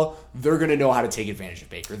the ball, they're going to know how to take advantage of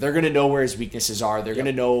Baker. They're going to know where his weaknesses are. They're going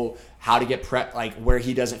to know how to get prep, where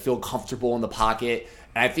he doesn't feel comfortable in the pocket.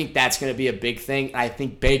 And I think that's going to be a big thing. And I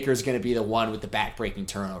think Baker's going to be the one with the back-breaking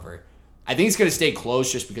turnover. I think it's going to stay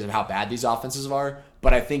close just because of how bad these offenses are.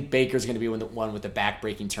 But I think Baker's going to be the one with the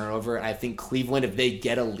back-breaking turnover. And I think Cleveland, if they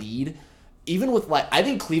get a lead, even with I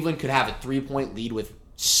think Cleveland could have a 3-point lead with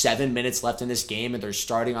 7 minutes left in this game, and they're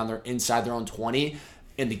starting on inside their own 20,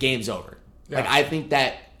 and the game's over. Yeah. I think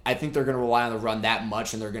they're going to rely on the run that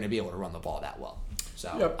much, and they're going to be able to run the ball that well.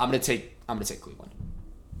 So I'm going to take Cleveland.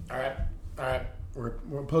 All right. We're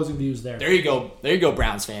opposing views there. There you go,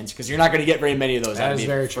 Browns fans, because you're not going to get very many of those out of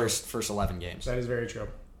the first 11 games. That is very true.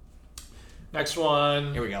 Next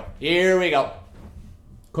one. Here we go.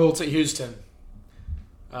 Colts at Houston.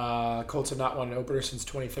 Colts have not won an opener since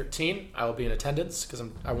 2013. I will be in attendance because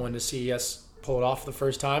I wanted to see us pull it off for the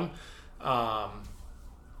first time.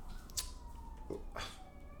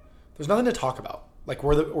 There's nothing to talk about. Like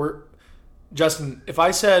we're Justin. If I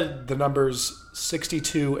said the numbers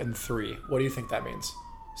 62 and 3, what do you think that means?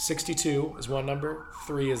 62 is one number.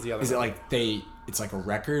 3 is the other. Is it number. like it's like a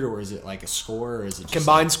record, or is it like a score, or is it just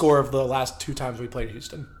Combined score of the last 2 times we played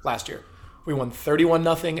Houston last year? We won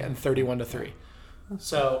 31-0 and 31-3.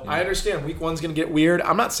 So I understand week 1's going to get weird.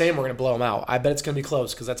 I'm not saying we're going to blow them out. I bet it's going to be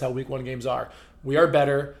close because that's how week 1 games are. We are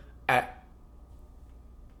better at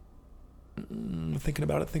thinking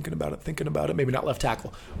about it. Maybe not left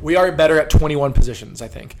tackle. We are better at 21 positions, I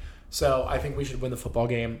think. So I think we should win the football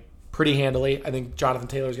game pretty handily. I think Jonathan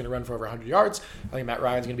Taylor is going to run for over 100 yards. I think Matt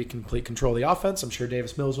Ryan's going to be complete control of the offense. I'm sure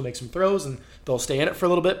Davis Mills will make some throws, and they'll stay in it for a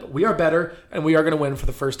little bit. But we are better, and we are going to win for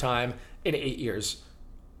the first time in 8 years.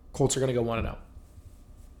 Colts are going to go 1-0.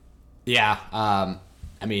 Yeah.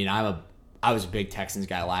 I mean, I was a big Texans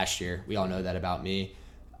guy last year. We all know that about me.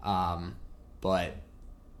 But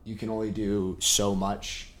you can only do so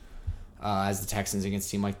much as the Texans against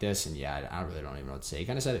a team like this. And, yeah, I really don't even know what to say. You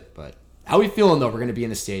kind of said it. But how are we feeling, though? We're going to be in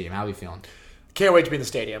the stadium. How are we feeling? Can't wait to be in the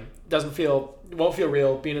stadium. Won't feel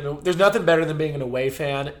real. There's nothing better than being an away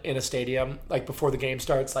fan in a stadium, like before the game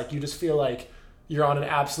starts. Like you just feel like you're on an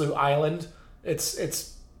absolute island.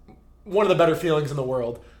 It's one of the better feelings in the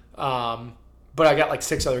world. But I got like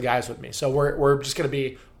 6 other guys with me. So we're just going to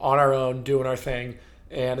be on our own, doing our thing,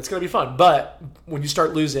 and it's going to be fun. But when you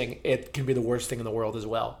start losing, it can be the worst thing in the world as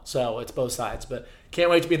well. So it's both sides. But can't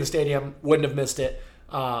wait to be in the stadium. Wouldn't have missed it.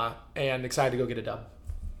 And excited to go get a dub.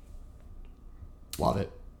 Love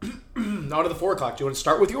it. On to the 4 o'clock. Do you want to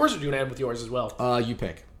start with yours, or do you want to end with yours as well? You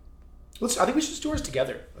pick. I think we should just do ours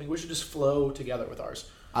together. I think we should just flow together with ours.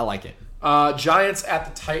 I like it. Giants at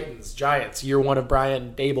the Titans. Giants, year 1 of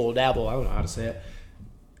Brian Dabble. I don't know how to say it.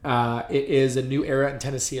 It is a new era in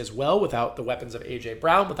Tennessee as well, without the weapons of A.J.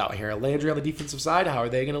 Brown, without Harold Landry on the defensive side. How are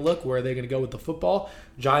they going to look? Where are they going to go with the football?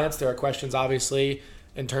 Giants, there are questions, obviously,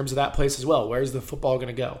 in terms of that place as well. Where's the football going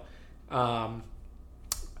to go?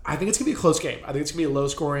 I think it's going to be a close game. I think it's going to be a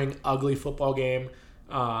low-scoring, ugly football game.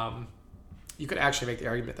 You could actually make the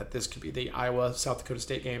argument that this could be the Iowa-South Dakota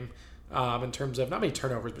State game in terms of not many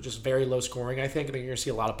turnovers, but just very low scoring, I think. I think you're going to see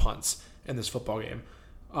a lot of punts in this football game.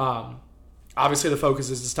 Obviously, the focus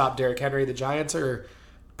is to stop Derrick Henry. The Giants are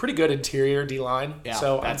pretty good interior D-line,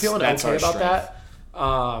 so I'm feeling okay about that.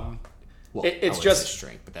 It's just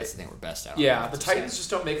strength, but that's the thing we're best at. Yeah, the Titans just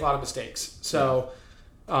don't make a lot of mistakes. So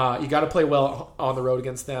you got to play well on the road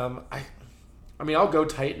against them. I mean, I'll go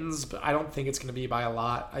Titans, but I don't think it's going to be by a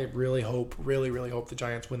lot. I really hope the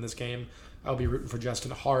Giants win this game. I'll be rooting for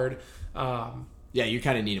Justin hard. Yeah, you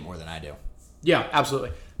kind of need it more than I do. Yeah,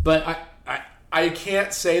 absolutely. But I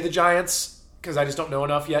can't say the Giants because I just don't know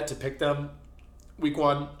enough yet to pick them week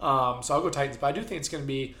 1. So I'll go Titans, but I do think it's going to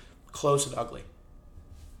be close and ugly.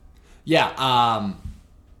 Yeah,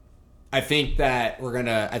 I think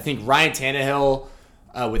Ryan Tannehill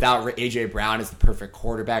without A.J. Brown is the perfect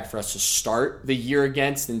quarterback for us to start the year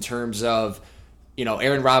against in terms of,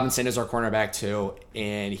 Aaron Robinson is our cornerback too,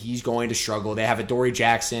 and he's going to struggle. They have Adoree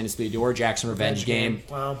Jackson. It's the Adoree Jackson revenge game.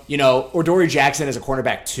 Wow. Adoree Jackson is a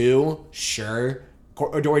cornerback 2, sure.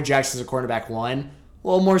 Adoree Jackson is a cornerback 1. A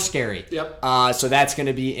little more scary. Yep. So that's going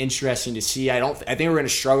to be interesting to see. I think we're going to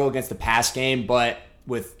struggle against the pass game, but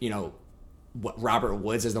with, Robert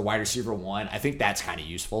Woods as the wide receiver 1, I think that's kind of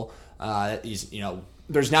useful.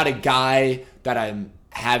 There's not a guy that I'm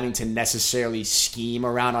having to necessarily scheme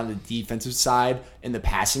around on the defensive side in the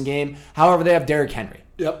passing game. However, they have Derrick Henry.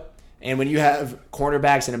 Yep. And when you have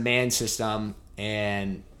cornerbacks in a man system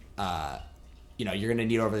and, you're going to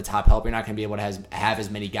need over-the-top help, you're not going to be able to have as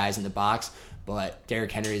many guys in the box. But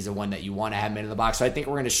Derrick Henry is the one that you want to have in the box. So I think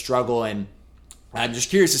we're going to struggle, and I'm just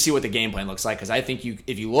curious to see what the game plan looks like because I think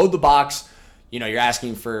if you load the box, you're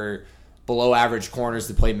asking for below-average corners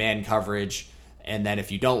to play man coverage. And then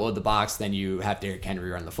if you don't load the box, then you have Derrick Henry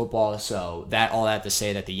run the football. So all that to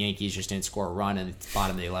say that the Yankees just didn't score a run in the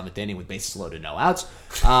bottom of the 11th inning with bases loaded, no outs.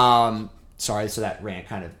 Sorry, so that rant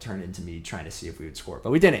kind of turned into me trying to see if we would score. But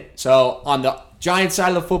we didn't. So on the Giants side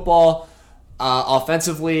of the football,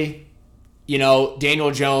 offensively, Daniel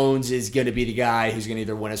Jones is going to be the guy who's going to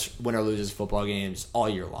either win or lose his football games all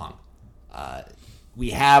year long. We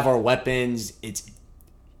have our weapons.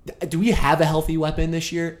 Do we have a healthy weapon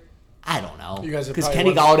this year? I don't know. Because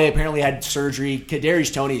Kenny Galladay apparently had surgery.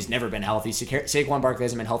 Kadarius Toney's never been healthy. Saquon Barkley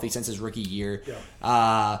hasn't been healthy since his rookie year.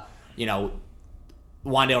 Yeah.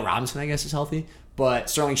 Wan'Dale Robinson, I guess, is healthy. But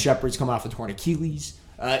Sterling Shepard's coming off a torn Achilles.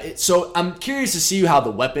 So I'm curious to see how the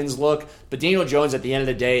weapons look. But Daniel Jones, at the end of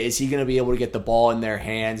the day, is he going to be able to get the ball in their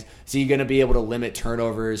hands? Is he going to be able to limit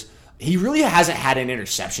turnovers? He really hasn't had an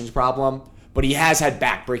interceptions problem. but he has had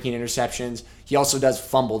back-breaking interceptions. He also does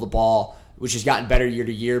fumble the ball, which has gotten better year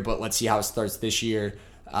to year, but let's see how it starts this year.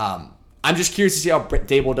 I'm just curious to see how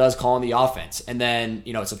Dable does calling the offense. And then,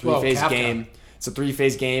 it's a three-phase game. It's a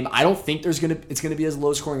three-phase game. I don't think it's gonna be as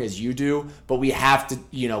low-scoring as you do, but we have to,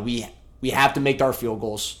 we have to make our field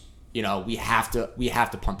goals. We have to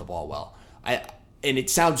punt the ball well. And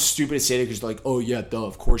it sounds stupid to say that because you're like, oh yeah, duh,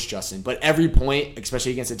 of course, Justin. But every point,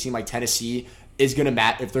 especially against a team like Tennessee, is going to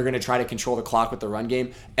matter if they're going to try to control the clock with the run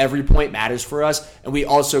game. Every point matters for us, and we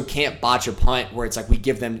also can't botch a punt where it's like we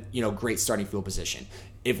give them, great starting field position.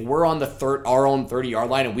 If we're on our own 30-yard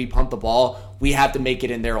line and we punt the ball, we have to make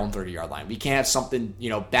it in their own 30-yard line. We can't have something,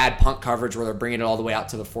 bad punt coverage where they're bringing it all the way out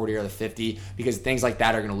to the 40 or the 50 because things like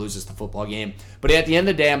that are going to lose us the football game. But at the end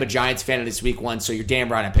of the day, I'm a Giants fan of this week 1, so you're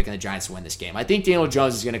damn right I'm picking the Giants to win this game. I think Daniel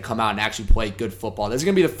Jones is going to come out and actually play good football. This is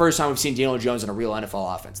going to be the first time we've seen Daniel Jones in a real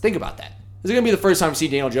NFL offense. Think about that. This is going to be the first time we've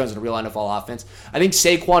seen Daniel Jones in a real NFL offense. I think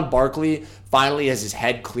Saquon Barkley finally has his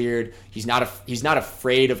head cleared. He's not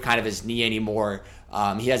afraid of kind of his knee anymore.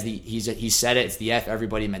 He said it. It's the F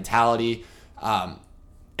everybody mentality. And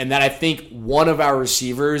then I think one of our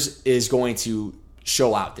receivers is going to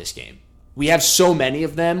show out this game. We have so many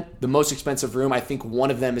of them. The most expensive room, I think one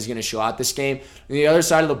of them is going to show out this game. On the other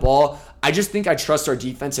side of the ball, I just think I trust our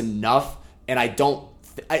defense enough, and I don't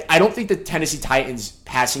think the Tennessee Titans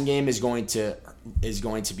passing game is going to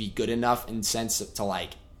be good enough in sense to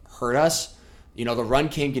like hurt us. The run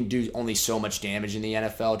game can do only so much damage in the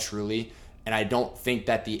NFL, truly. And I don't think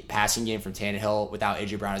that the passing game from Tannehill without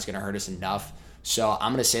A.J. Brown is going to hurt us enough. So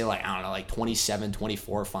I'm going to say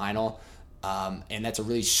 27-24 final. And that's a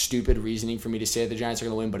really stupid reasoning for me to say the Giants are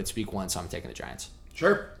going to win, but it's week 1, so I'm taking the Giants.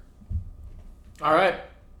 Sure. All right.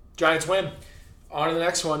 Giants win. On to the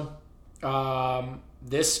next one.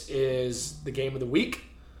 This is the game of the week.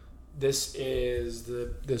 This is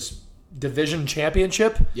this division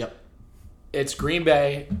championship. Yep. It's Green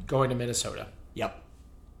Bay going to Minnesota. Yep.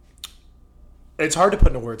 It's hard to put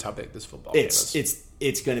into words how big this football game is.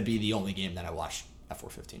 It's going to be the only game that I watch at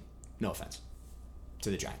 4:15. No offense to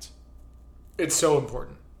the Giants. It's so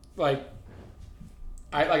important. Like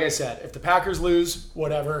I said, if the Packers lose,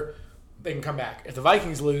 whatever, they can come back. If the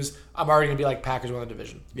Vikings lose, I'm already going to be like, Packers won the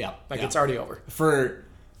division. Yeah. It's already over.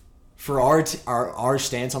 For our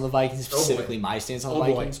stance on the Vikings, specifically my stance on the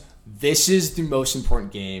Vikings, this is the most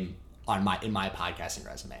important game in my podcasting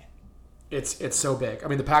resume. It's so big. I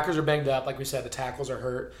mean, the Packers are banged up. Like we said, the tackles are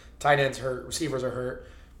hurt. Tight ends hurt. Receivers are hurt.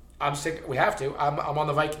 We have to. I'm on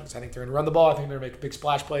the Vikings. I think they're going to run the ball. I think they're going to make big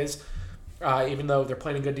splash plays. Even though they're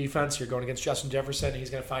playing a good defense, you're going against Justin Jefferson. He's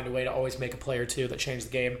going to find a way to always make a play or two that change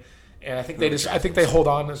the game. And I think they hold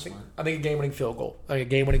on. I think a game-winning field goal.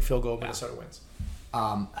 Minnesota wins.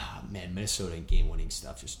 Minnesota and game-winning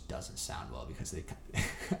stuff just doesn't sound well because they.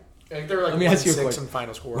 I think they're like 1-6 in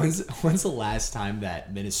final score. When's the last time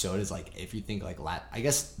that Minnesota's if you think I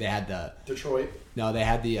guess they had the Detroit. No, they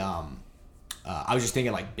had the I was just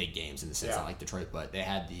thinking big games in the sense not Detroit, but they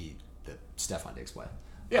had the Stephon Diggs play.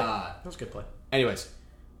 Yeah, that was a good play. Anyways,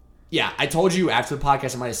 yeah, I told you after the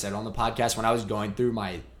podcast, I might have said it on the podcast when I was going through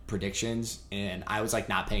my predictions and I was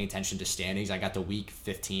not paying attention to standings. I got to week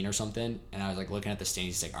 15 or something, and I was looking at the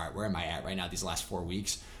standings, all right, where am I at right now? These last 4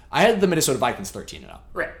 weeks, I had the Minnesota Vikings 13-0.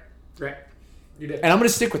 Right. You did. And I'm going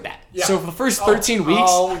to stick with that. Yeah. So for the first 13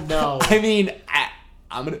 weeks, no. I mean,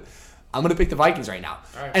 I'm going to pick the Vikings right now.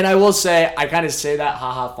 Right. And I will say, I kind of say that,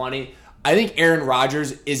 haha, funny. I think Aaron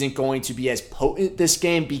Rodgers isn't going to be as potent this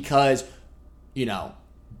game because,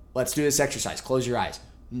 let's do this exercise. Close your eyes.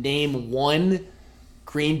 Name one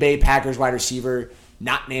Green Bay Packers wide receiver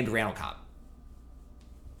not named Randall Cobb.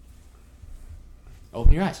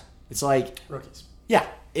 Open your eyes. It's rookies. Yeah.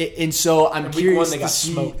 And so I'm curious they got to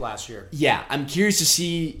see. Smoked last year. Yeah, I'm curious to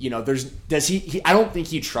see. Does he? I don't think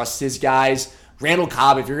he trusts his guys. Randall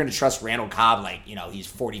Cobb. If you're going to trust Randall Cobb, he's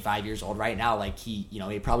 45 years old right now.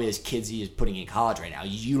 He probably has kids he is putting in college right now.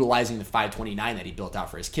 He's utilizing the 529 that he built out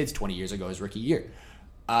for his kids 20 years ago, his rookie year.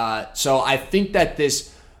 So I think that the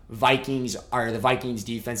Vikings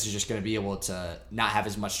defense is just going to be able to not have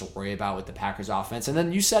as much to worry about with the Packers offense. And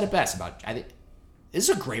then you said it best about I think. This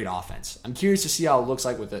is a great offense. I'm curious to see how it looks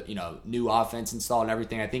like with the new offense installed and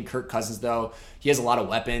everything. I think Kirk Cousins, though, he has a lot of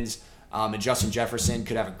weapons, and Justin Jefferson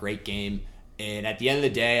could have a great game. And at the end of the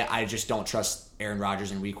day, I just don't trust Aaron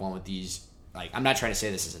Rodgers in Week 1 with these. I'm not trying to say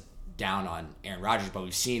this is a down on Aaron Rodgers, but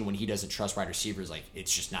we've seen when he doesn't trust wide receivers,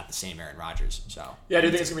 it's just not the same Aaron Rodgers. So yeah, I do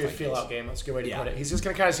think it's gonna be a feel-out game. That's a good way to put it. He's just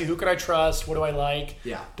gonna kind of see who can I trust, what do I like.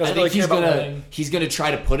 Yeah, doesn't really care about winning. He's gonna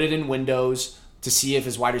try to put it in windows to see if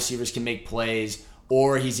his wide receivers can make plays.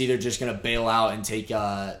 Or he's either just going to bail out and take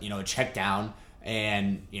a check down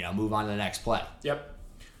and, move on to the next play. Yep.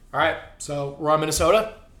 All right, so we're on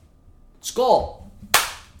Minnesota. Skull.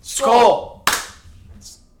 Skull.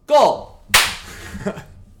 Skull.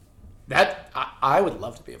 I would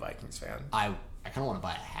love to be a Vikings fan. I kind of want to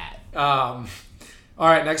buy a hat. All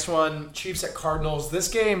right, next one. Chiefs at Cardinals. This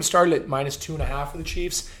game started at -2.5 for the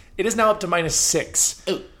Chiefs. It is now up to -6.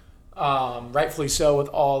 Ooh. Rightfully so with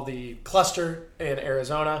all the cluster in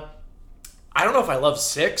Arizona. I don't know if I love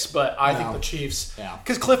 6, but I think the Chiefs,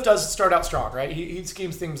 because Cliff does start out strong, right? He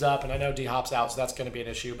schemes things up, and I know D-Hop's out, so that's going to be an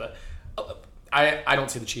issue. But I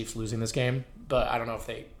don't see the Chiefs losing this game, but I don't know if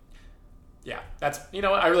they. Yeah, that's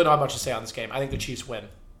I really don't have much to say on this game. I think the Chiefs win.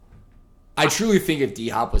 I truly think if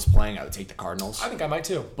D-Hop was playing, I would take the Cardinals. I think I might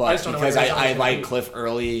too. But I just don't because know I like Cliff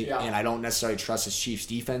early, Yeah. and I don't necessarily trust his Chiefs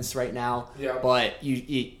defense right now. Yeah. But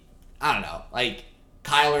you I don't know. Like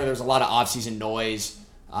Kyler, there's a lot of offseason noise,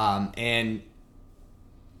 and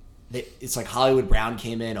it's like Hollywood Brown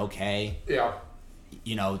came in okay. Yeah.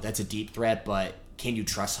 That's a deep threat, but can you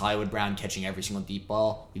trust Hollywood Brown catching every single deep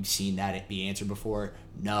ball? We've seen that be answered before.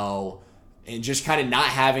 No. And just kind of not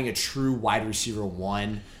having a true wide receiver one,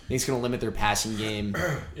 I think it's going to limit their passing game.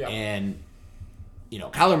 Yeah. And,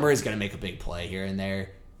 Kyler Murray's going to make a big play here and there,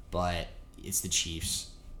 but it's the Chiefs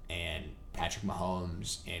and Patrick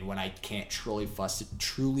Mahomes. And when I can't truly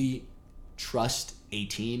trust a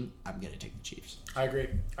team, I'm going to take the Chiefs. I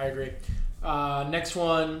agree. Next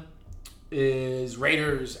one is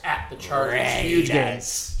Raiders at the Chargers.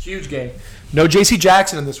 Raiders. Huge game. No J.C.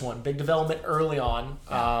 Jackson in this one. Big development early on.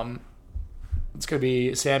 Yeah. It's going to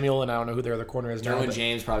be Samuel, and I don't know who their other corner is now. Derwin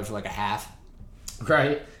James probably for like a half.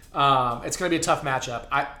 Right. It's going to be a tough matchup.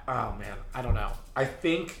 I don't know. I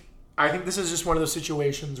think this is just one of those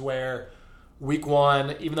situations where week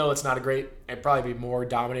one, even though it's not a great, it'd probably be more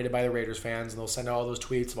dominated by the Raiders fans, and they'll send out all those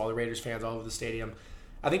tweets of all the Raiders fans all over the stadium.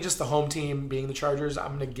 I think just the home team being the Chargers,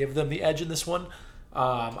 I'm going to give them the edge in this one.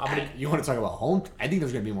 You want to talk about home? I think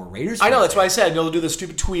there's going to be more Raiders fans. I know, that's why I said you'll do the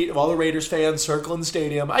stupid tweet of all the Raiders fans circling the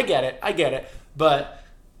stadium. I get it. But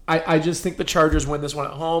I just think the Chargers win this one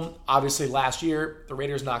at home. Obviously, last year, the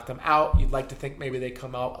Raiders knocked them out. You'd like to think maybe they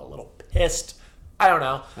come out a little pissed. I don't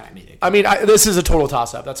know. This is a total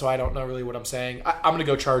toss-up. That's why I don't know really what I'm saying. I'm going to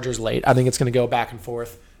go Chargers late. I think it's going to go back and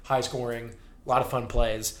forth, high scoring, a lot of fun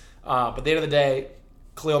plays. But at the end of the day,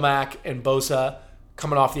 Khalil Mack and Bosa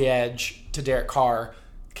coming off the edge to Derek Carr.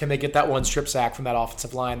 Can they get that one strip sack from that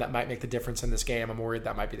offensive line? That might make the difference in this game. I'm worried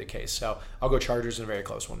that might be the case. So I'll go Chargers in a very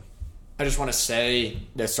close one. I just want to say,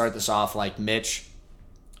 to start this off, like, Mitch,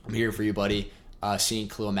 I'm here for you, buddy. Seeing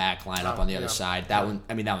Khalil Mack line up on the other side, that one's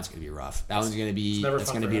going to be rough. That one's going to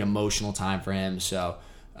be an emotional time for him. So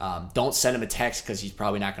don't send him a text because he's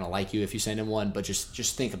probably not going to like you if you send him one. But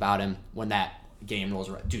just think about him when that game rolls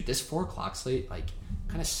around. Dude, this 4 o'clock slate,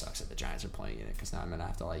 kind of sucks that the Giants are playing in it because now I'm going to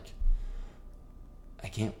have to, I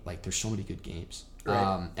can't, there's so many good games.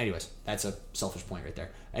 Right. Anyways, that's a selfish point right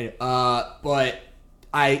there. But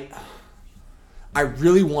I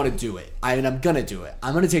really want to do it. I'm going to do it.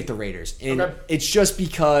 I'm going to take the Raiders. And It's just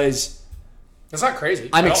because it's not crazy.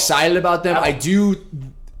 I'm excited about them. I do.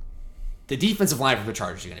 The defensive line for the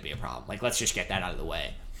Chargers is going to be a problem. Let's just get that out of the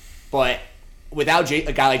way. But without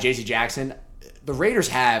a guy like J.C. Jackson, the Raiders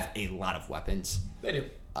have a lot of weapons. They do.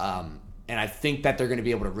 And I think that they're going to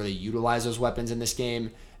be able to really utilize those weapons in this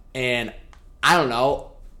game. And I don't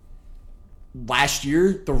know. Last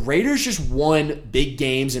year, the Raiders just won big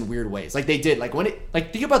games in weird ways. They did.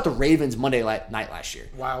 Think about the Ravens Monday night last year.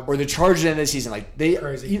 Wow. Or the Chargers in this season.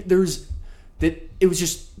 Crazy. It was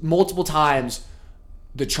just multiple times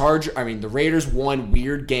the Raiders won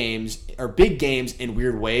weird games or big games in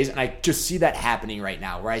weird ways. And I just see that happening right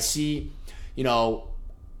now where I see,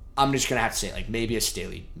 I'm just going to have to say, maybe a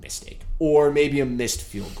Staley mistake or maybe a missed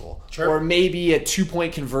field goal or maybe a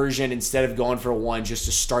 2-point conversion instead of going for a 1 just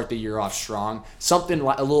to start the year off strong. Something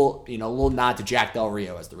a little nod to Jack Del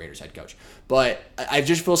Rio as the Raiders head coach. But I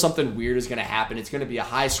just feel something weird is going to happen. It's going to be a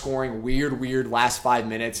high scoring, weird last 5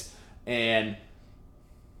 minutes and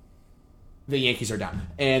the Yankees are down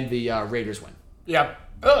and the Raiders win. Yeah.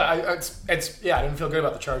 I didn't feel good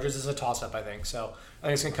about the Chargers. This is a toss-up, I think. So I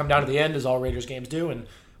think it's going to come down to the end as all Raiders games do, and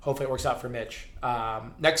hopefully it works out for Mitch.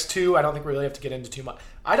 Next two, I don't think we really have to get into too much.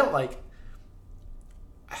 I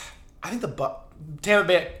think Tampa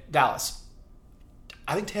Bay, Dallas.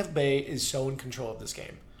 I think Tampa Bay is so in control of this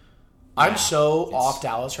game. Yeah, I'm so off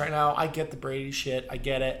Dallas right now. I get the Brady shit. I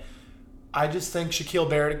get it. I just think Shaquille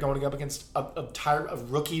Barrett going up against a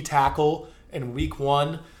rookie tackle in week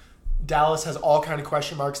 1. Dallas has all kind of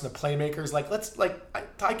question marks and the playmakers.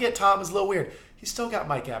 I get Tom is a little weird. He's still got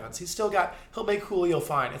Mike Evans. He'll make Julio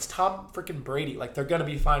fine. It's Tom freaking Brady. They're going to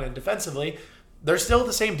be fine. And defensively, they're still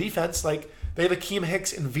the same defense. Like, they have Akeem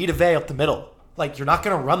Hicks and Vita Vea up the middle. Like, you're not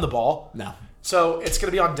going to run the ball. No. So it's going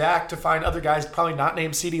to be on Dak to find other guys probably not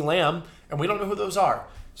named CeeDee Lamb, and we don't know who those are.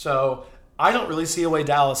 So I don't really see a way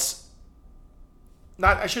Dallas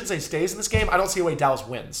I shouldn't say stays in this game. I don't see a way Dallas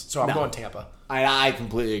wins. So I'm going Tampa. I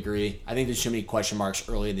completely agree. I think there's too many question marks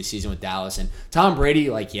early in the season with Dallas, and Tom Brady. He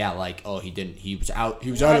was out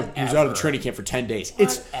of training camp for 10 days.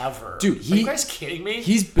 Whatever. Dude, are you guys kidding me?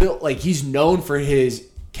 He's built he's known for his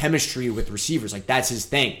chemistry with receivers. Like, that's his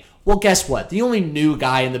thing. Well, guess what? The only new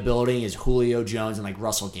guy in the building is Julio Jones and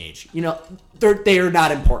Russell Gage. They are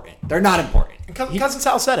not important. They're not important. And Cousin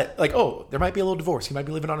Sal said it. There might be a little divorce. He might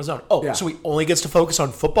be living on his own. So he only gets to focus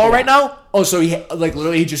on football right now? Oh, so he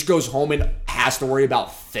literally he just goes home and has to worry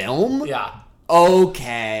about film? Yeah.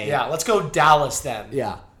 Okay. Yeah, let's go Dallas then.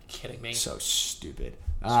 Yeah. Kidding me? So stupid.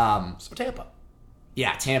 So Tampa.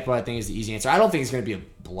 Yeah, Tampa, I think, is the easy answer. I don't think it's going to be a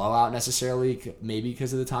blowout necessarily, maybe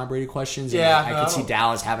because of the Tom Brady questions. I could see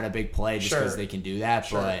Dallas having a big play just because they can do that,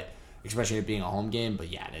 but especially it being a home game. But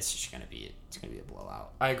yeah, it's just going to be a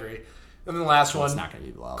blowout. I agree. And then the last one, it's not going to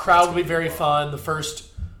be a blowout. Crowd will be very fun. The first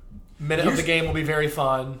minute of the game will be very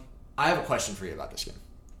fun. I have a question for you about this game.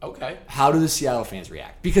 Okay. How do the Seattle fans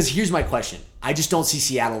react? Because here's my question. I just don't see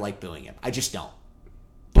Seattle booing him. I just don't.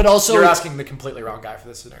 But also, you're asking the completely wrong guy for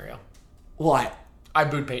this scenario. Why? I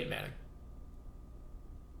booed Peyton Manning.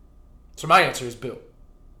 So my answer is boo.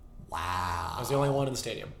 Wow. I was the only one in the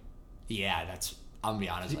stadium. Yeah, I'm going to be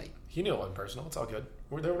honest. He knew it wasn't personal. It's all good.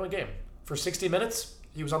 We're there in a game. For 60 minutes,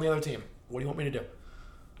 he was on the other team. What do you want me to do?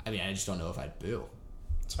 I just don't know if I'd boo.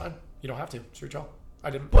 It's fine. You don't have to. It's your job.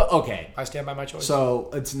 I didn't. But, okay. I stand by my choice. So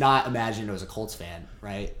it's not imagine it was a Colts fan,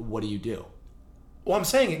 right? What do you do? Well, I'm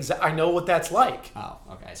saying I know what that's like. Oh,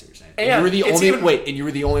 okay. I see what you're saying. And you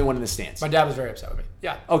were the only one in the stands. My dad was very upset with me.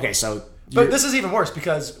 Yeah. Okay, so. But this is even worse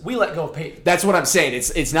because we let go of Peyton. That's what I'm saying.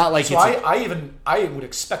 It's not like so I would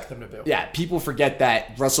expect them to boo. Yeah, people forget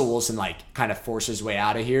that Russell Wilson kind of forced his way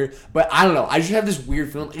out of here. But I don't know. I just have this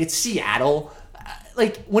weird feeling. It's Seattle.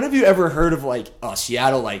 When have you ever heard of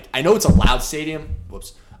Seattle? I know it's a loud stadium.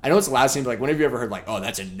 Whoops. I know it's a loud stadium. But when have you ever heard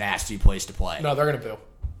that's a nasty place to play? No, they're gonna boo.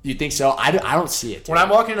 You think so? I don't see it. When I'm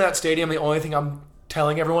walking into that stadium, the only thing I'm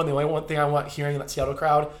telling everyone, the only one thing I want hearing in that Seattle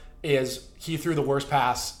crowd is he threw the worst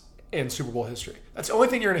pass in Super Bowl history. That's the only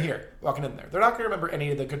thing you're going to hear walking in there. They're not going to remember any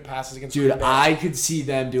of the good passes against Green Bay. I could see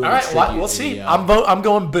them doing. All right, we'll see. I'm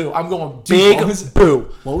going boo. I'm going big boo.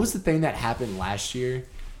 What was the thing that happened last year?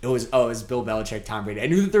 It was Bill Belichick, Tom Brady. I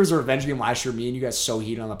knew that there was a revenge game last year. Me and you guys so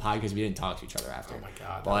heated on the pod because we didn't talk to each other after. Oh my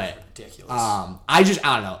god, but that was ridiculous. I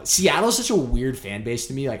don't know. Seattle's such a weird fan base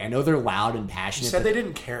to me. I know they're loud and passionate. You said they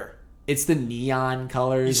didn't care. It's the neon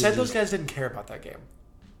colors. You said those guys didn't care about that game.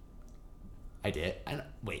 I did.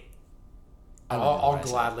 Wait. I'll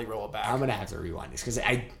gladly roll it back. I'm gonna have to rewind this because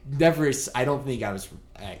I don't think I was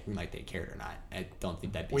acting like they cared or not. I don't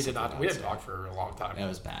think that. We did not. We didn't talk for a long time. It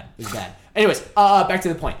was bad. Anyways, back to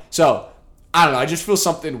the point. So I don't know. I just feel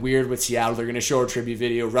something weird with Seattle. They're gonna show a tribute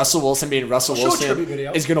video. Russell Wilson being Russell Wilson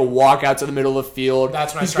is gonna walk out to the middle of the field.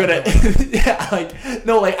 That's when he's gonna.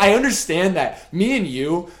 I understand that. Me and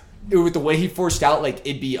you, with the way he forced out,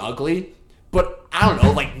 it'd be ugly. But I don't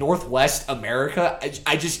know, Northwest America,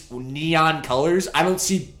 I just, neon colors, I don't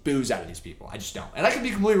see boos out of these people. I just don't. And I could be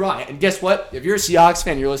completely wrong. And guess what? If you're a Seahawks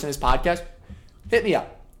fan and you're listening to this podcast, hit me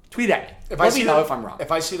up. Tweet at me. Let me know if I'm wrong.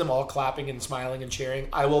 If I see them all clapping and smiling and cheering,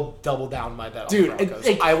 I will double down my bet on the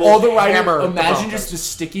Broncos. I will hammer imagine just the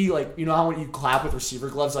sticky, you know how when you clap with receiver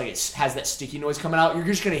gloves, it has that sticky noise coming out? You're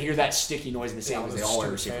just going to hear that sticky noise in the same as they all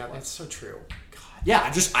wear receiver gloves. That's so true. God.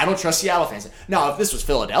 Yeah, I don't trust Seattle fans. Now, if this was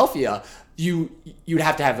Philadelphia, you'd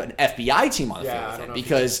have to have an FBI team on the field with him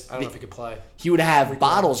because I don't know if he could play. He would have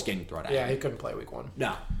bottles getting thrown at him. Yeah, he couldn't play week 1.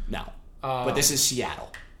 No. But this is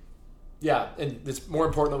Seattle. Yeah, and it's more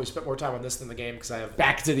important that we spent more time on this than the game because I have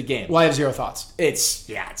back to the game. Well, I have zero thoughts. The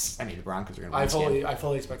Broncos are going to win this game. I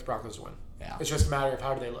fully expect the Broncos to win. Yeah, it's just a matter of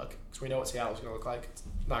how do they look because we know what Seattle's going to look like. It's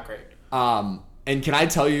not great. And can I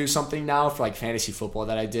tell you something now for fantasy football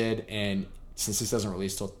that I did? And since this doesn't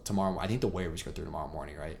release till tomorrow, I think the waivers go through tomorrow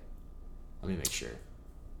morning, right? Let me make sure.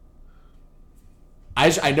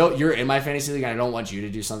 I know you're in my fantasy league, and I don't want you to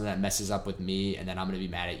do something that messes up with me, and then I'm going to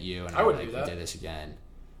be mad at you. And I would do that. We did this again.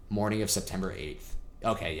 Morning of September 8th.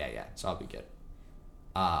 Okay, yeah. So I'll be good.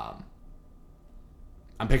 I'm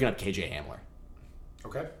picking up KJ Hamler.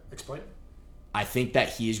 Okay, explain. I think that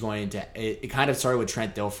he's going to. It kind of started with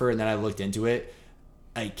Trent Dilfer, and then I looked into it.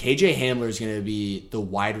 KJ Hamler is going to be the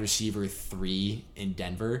wide receiver 3 in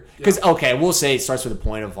Denver. Because, we'll say it starts with a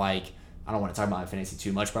point of I don't want to talk about my fantasy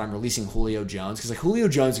too much, but I'm releasing Julio Jones because like Julio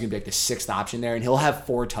Jones is going to be like the 6th option there, and he'll have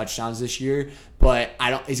 4 touchdowns this year. But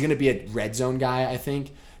he's going to be a red zone guy, I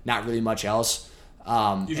think. Not really much else.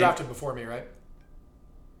 You drafted before me, right?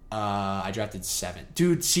 I drafted 7.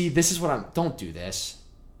 Dude, see, this is what don't do this.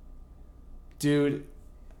 Dude,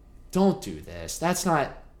 don't do this. That's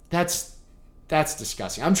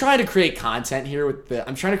disgusting. I'm trying to create content here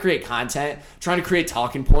trying to create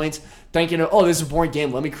talking points, thinking, oh, this is a boring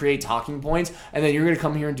game. Let me create talking points. And then you're going to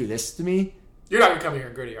come here and do this to me? You're not going to come here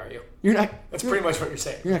and gritty, are you? You're not. That's pretty much what you're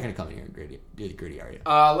saying. You're not going to come here and gritty, are you?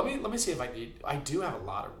 Let me see if I do have a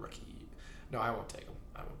lot of rookie. No, I won't take them.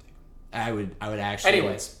 I would actually.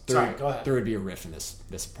 Anyways, sorry, go ahead. There would be a rift in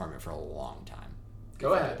this apartment for a long time.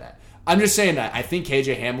 Go ahead. I'm just saying that I think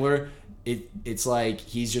KJ Hamler, it's like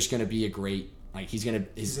he's just going to be a great, like he's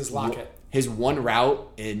his Lockett. His one route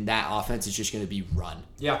in that offense is just going to be run.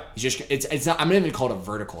 Yeah. It's not. I'm not even call it a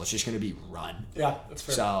vertical. It's just going to be run. Yeah, that's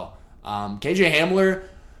fair. So KJ Hamler,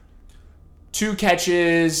 2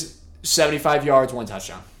 catches, 75 yards, 1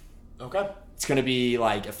 touchdown. Okay. It's going to be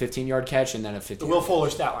like a 15-yard catch and then a 50. The Will Fuller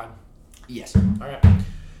stat line. Yes. All right.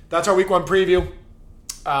 That's our week 1 preview.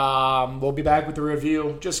 We'll be back with the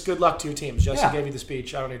review. Just good luck to your teams. Justin gave you the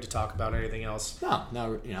speech. I don't need to talk about anything else.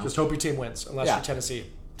 No, Just hope your team wins, unless you're Tennessee.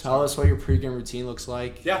 Tell us what your pregame routine looks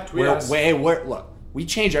like. Yeah, tweet us. Look, we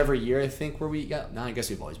change every year, I think, where we got. No, I guess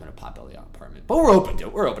we've always been a Potbelly apartment. But we're open to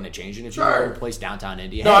it. We're open to changing. If you want to replace downtown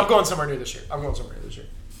Indy. No, I'm going somewhere new this year. We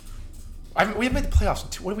haven't made the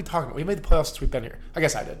playoffs. What are we talking about? We made the playoffs since we've been here. I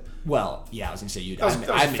guess I did. Well, yeah, I was going to say you did.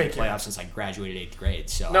 I've made the playoffs since I graduated 8th grade.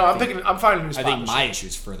 So no, I'm finding a new spot. I think my issue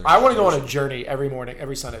is further. I want to go on a journey every morning,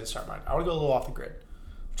 every Sunday to start mine. I want to go a little off the grid,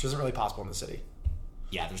 which isn't really possible in the city.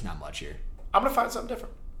 Yeah, there's not much here. I'm going to find something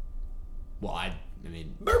different. Well, I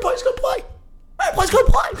mean... Everybody's going to play. Everybody's going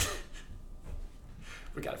to play.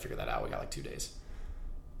 We got to figure that out. We got like 2 days.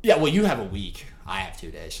 Yeah, well, you have a week. I have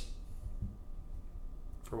 2 days.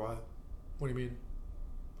 For what? What do you mean?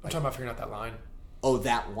 I'm talking about figuring out that line. Oh,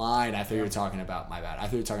 that line. I thought you were talking about... My bad. I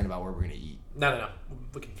thought you were talking about where we're going to eat. No.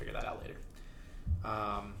 We can figure that out later.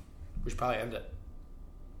 We should probably end it.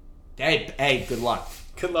 Hey, good luck.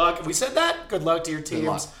 Good luck. We said that? Good luck to your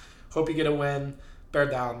teams. Hope you get a win. Bear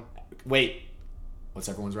down. Wait. What's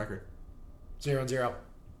everyone's record? 0-0.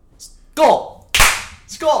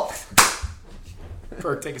 Skull!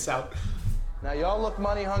 Berg, take us out. Now, y'all look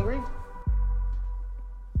money hungry,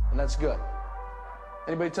 and that's good.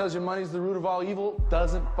 Anybody tells you money's the root of all evil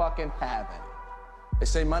doesn't fucking have any. They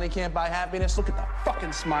say money can't buy happiness. Look at the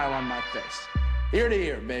fucking smile on my face. Ear to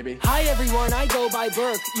ear, baby. Hi everyone, I go by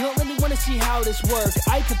Burke. You don't really want to see how this works.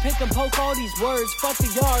 I could pick and poke all these words. Fuck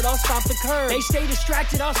the yard, I'll stop the curb. They stay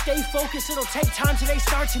distracted, I'll stay focused. It'll take time till they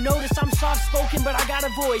start to notice I'm soft-spoken, but I got a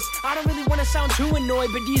voice. I don't really want to sound too annoyed,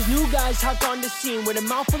 but these new guys hopped on the scene with a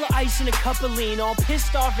mouthful of ice and a cup of lean. All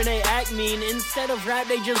pissed off and they act mean. Instead of rap,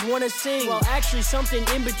 they just want to sing. Well, actually something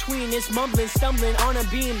in between. It's mumbling, stumbling on a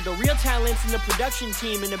beam. The real talent's in the production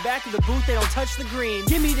team. In the back of the booth, they don't touch the green.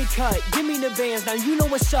 Give me the cut, give me the bands. Now you know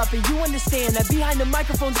what's up and you understand that behind the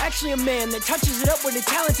microphone's actually a man that touches it up with a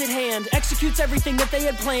talented hand, executes everything that they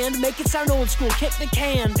had planned, make it sound old school, kick the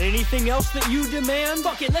can. Anything else that you demand?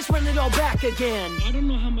 Fuck it, let's run it all back again. I don't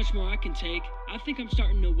know how much more I can take. I think I'm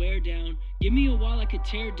starting to wear down. Give me a wall I could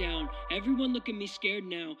tear down. Everyone look at me scared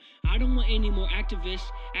now. I don't want any more activists.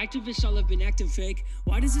 Activists all have been acting fake.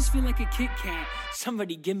 Why does this feel like a Kit Kat?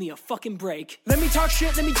 Somebody give me a fucking break. Let me talk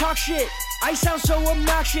shit. I sound so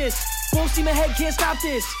obnoxious. Full steam ahead, can't stop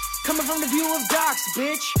this. Coming from the view of docs,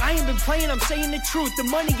 bitch. I ain't been playing, I'm saying the truth. The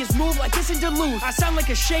money gets moved like it's in Duluth. I sound like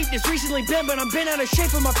a shape that's recently bent, but I'm bent out of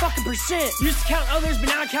shape for my fucking percent. Used to count others, but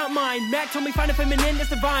now I count mine. Mac told me find a feminine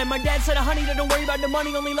that's divine. My dad said, honey, that don't worry about the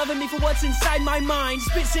money, only loving me for what's inside my mind.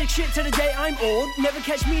 Spit sick shit to the day I'm old. Never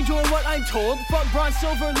catch me doing what I'm told. Fuck bronze,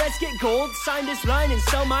 silver, let's get gold. Sign this line and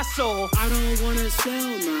sell my soul. I don't wanna sell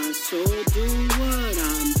my soul. Do what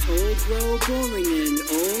I'm told. Grow boring and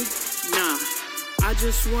old. Nah. I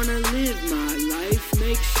just wanna live my life,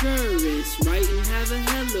 make sure it's right and have a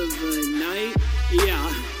hell of a night,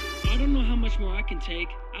 yeah. I don't know how much more I can take.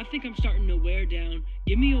 I think I'm starting to wear down.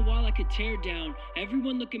 Give me a wall I could tear down.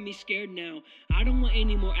 Everyone look at me scared now. I don't want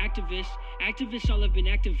any more activists. Activists all have been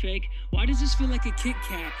acting fake. Why does this feel like a Kit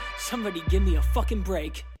Kat? Somebody give me a fucking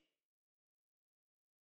break.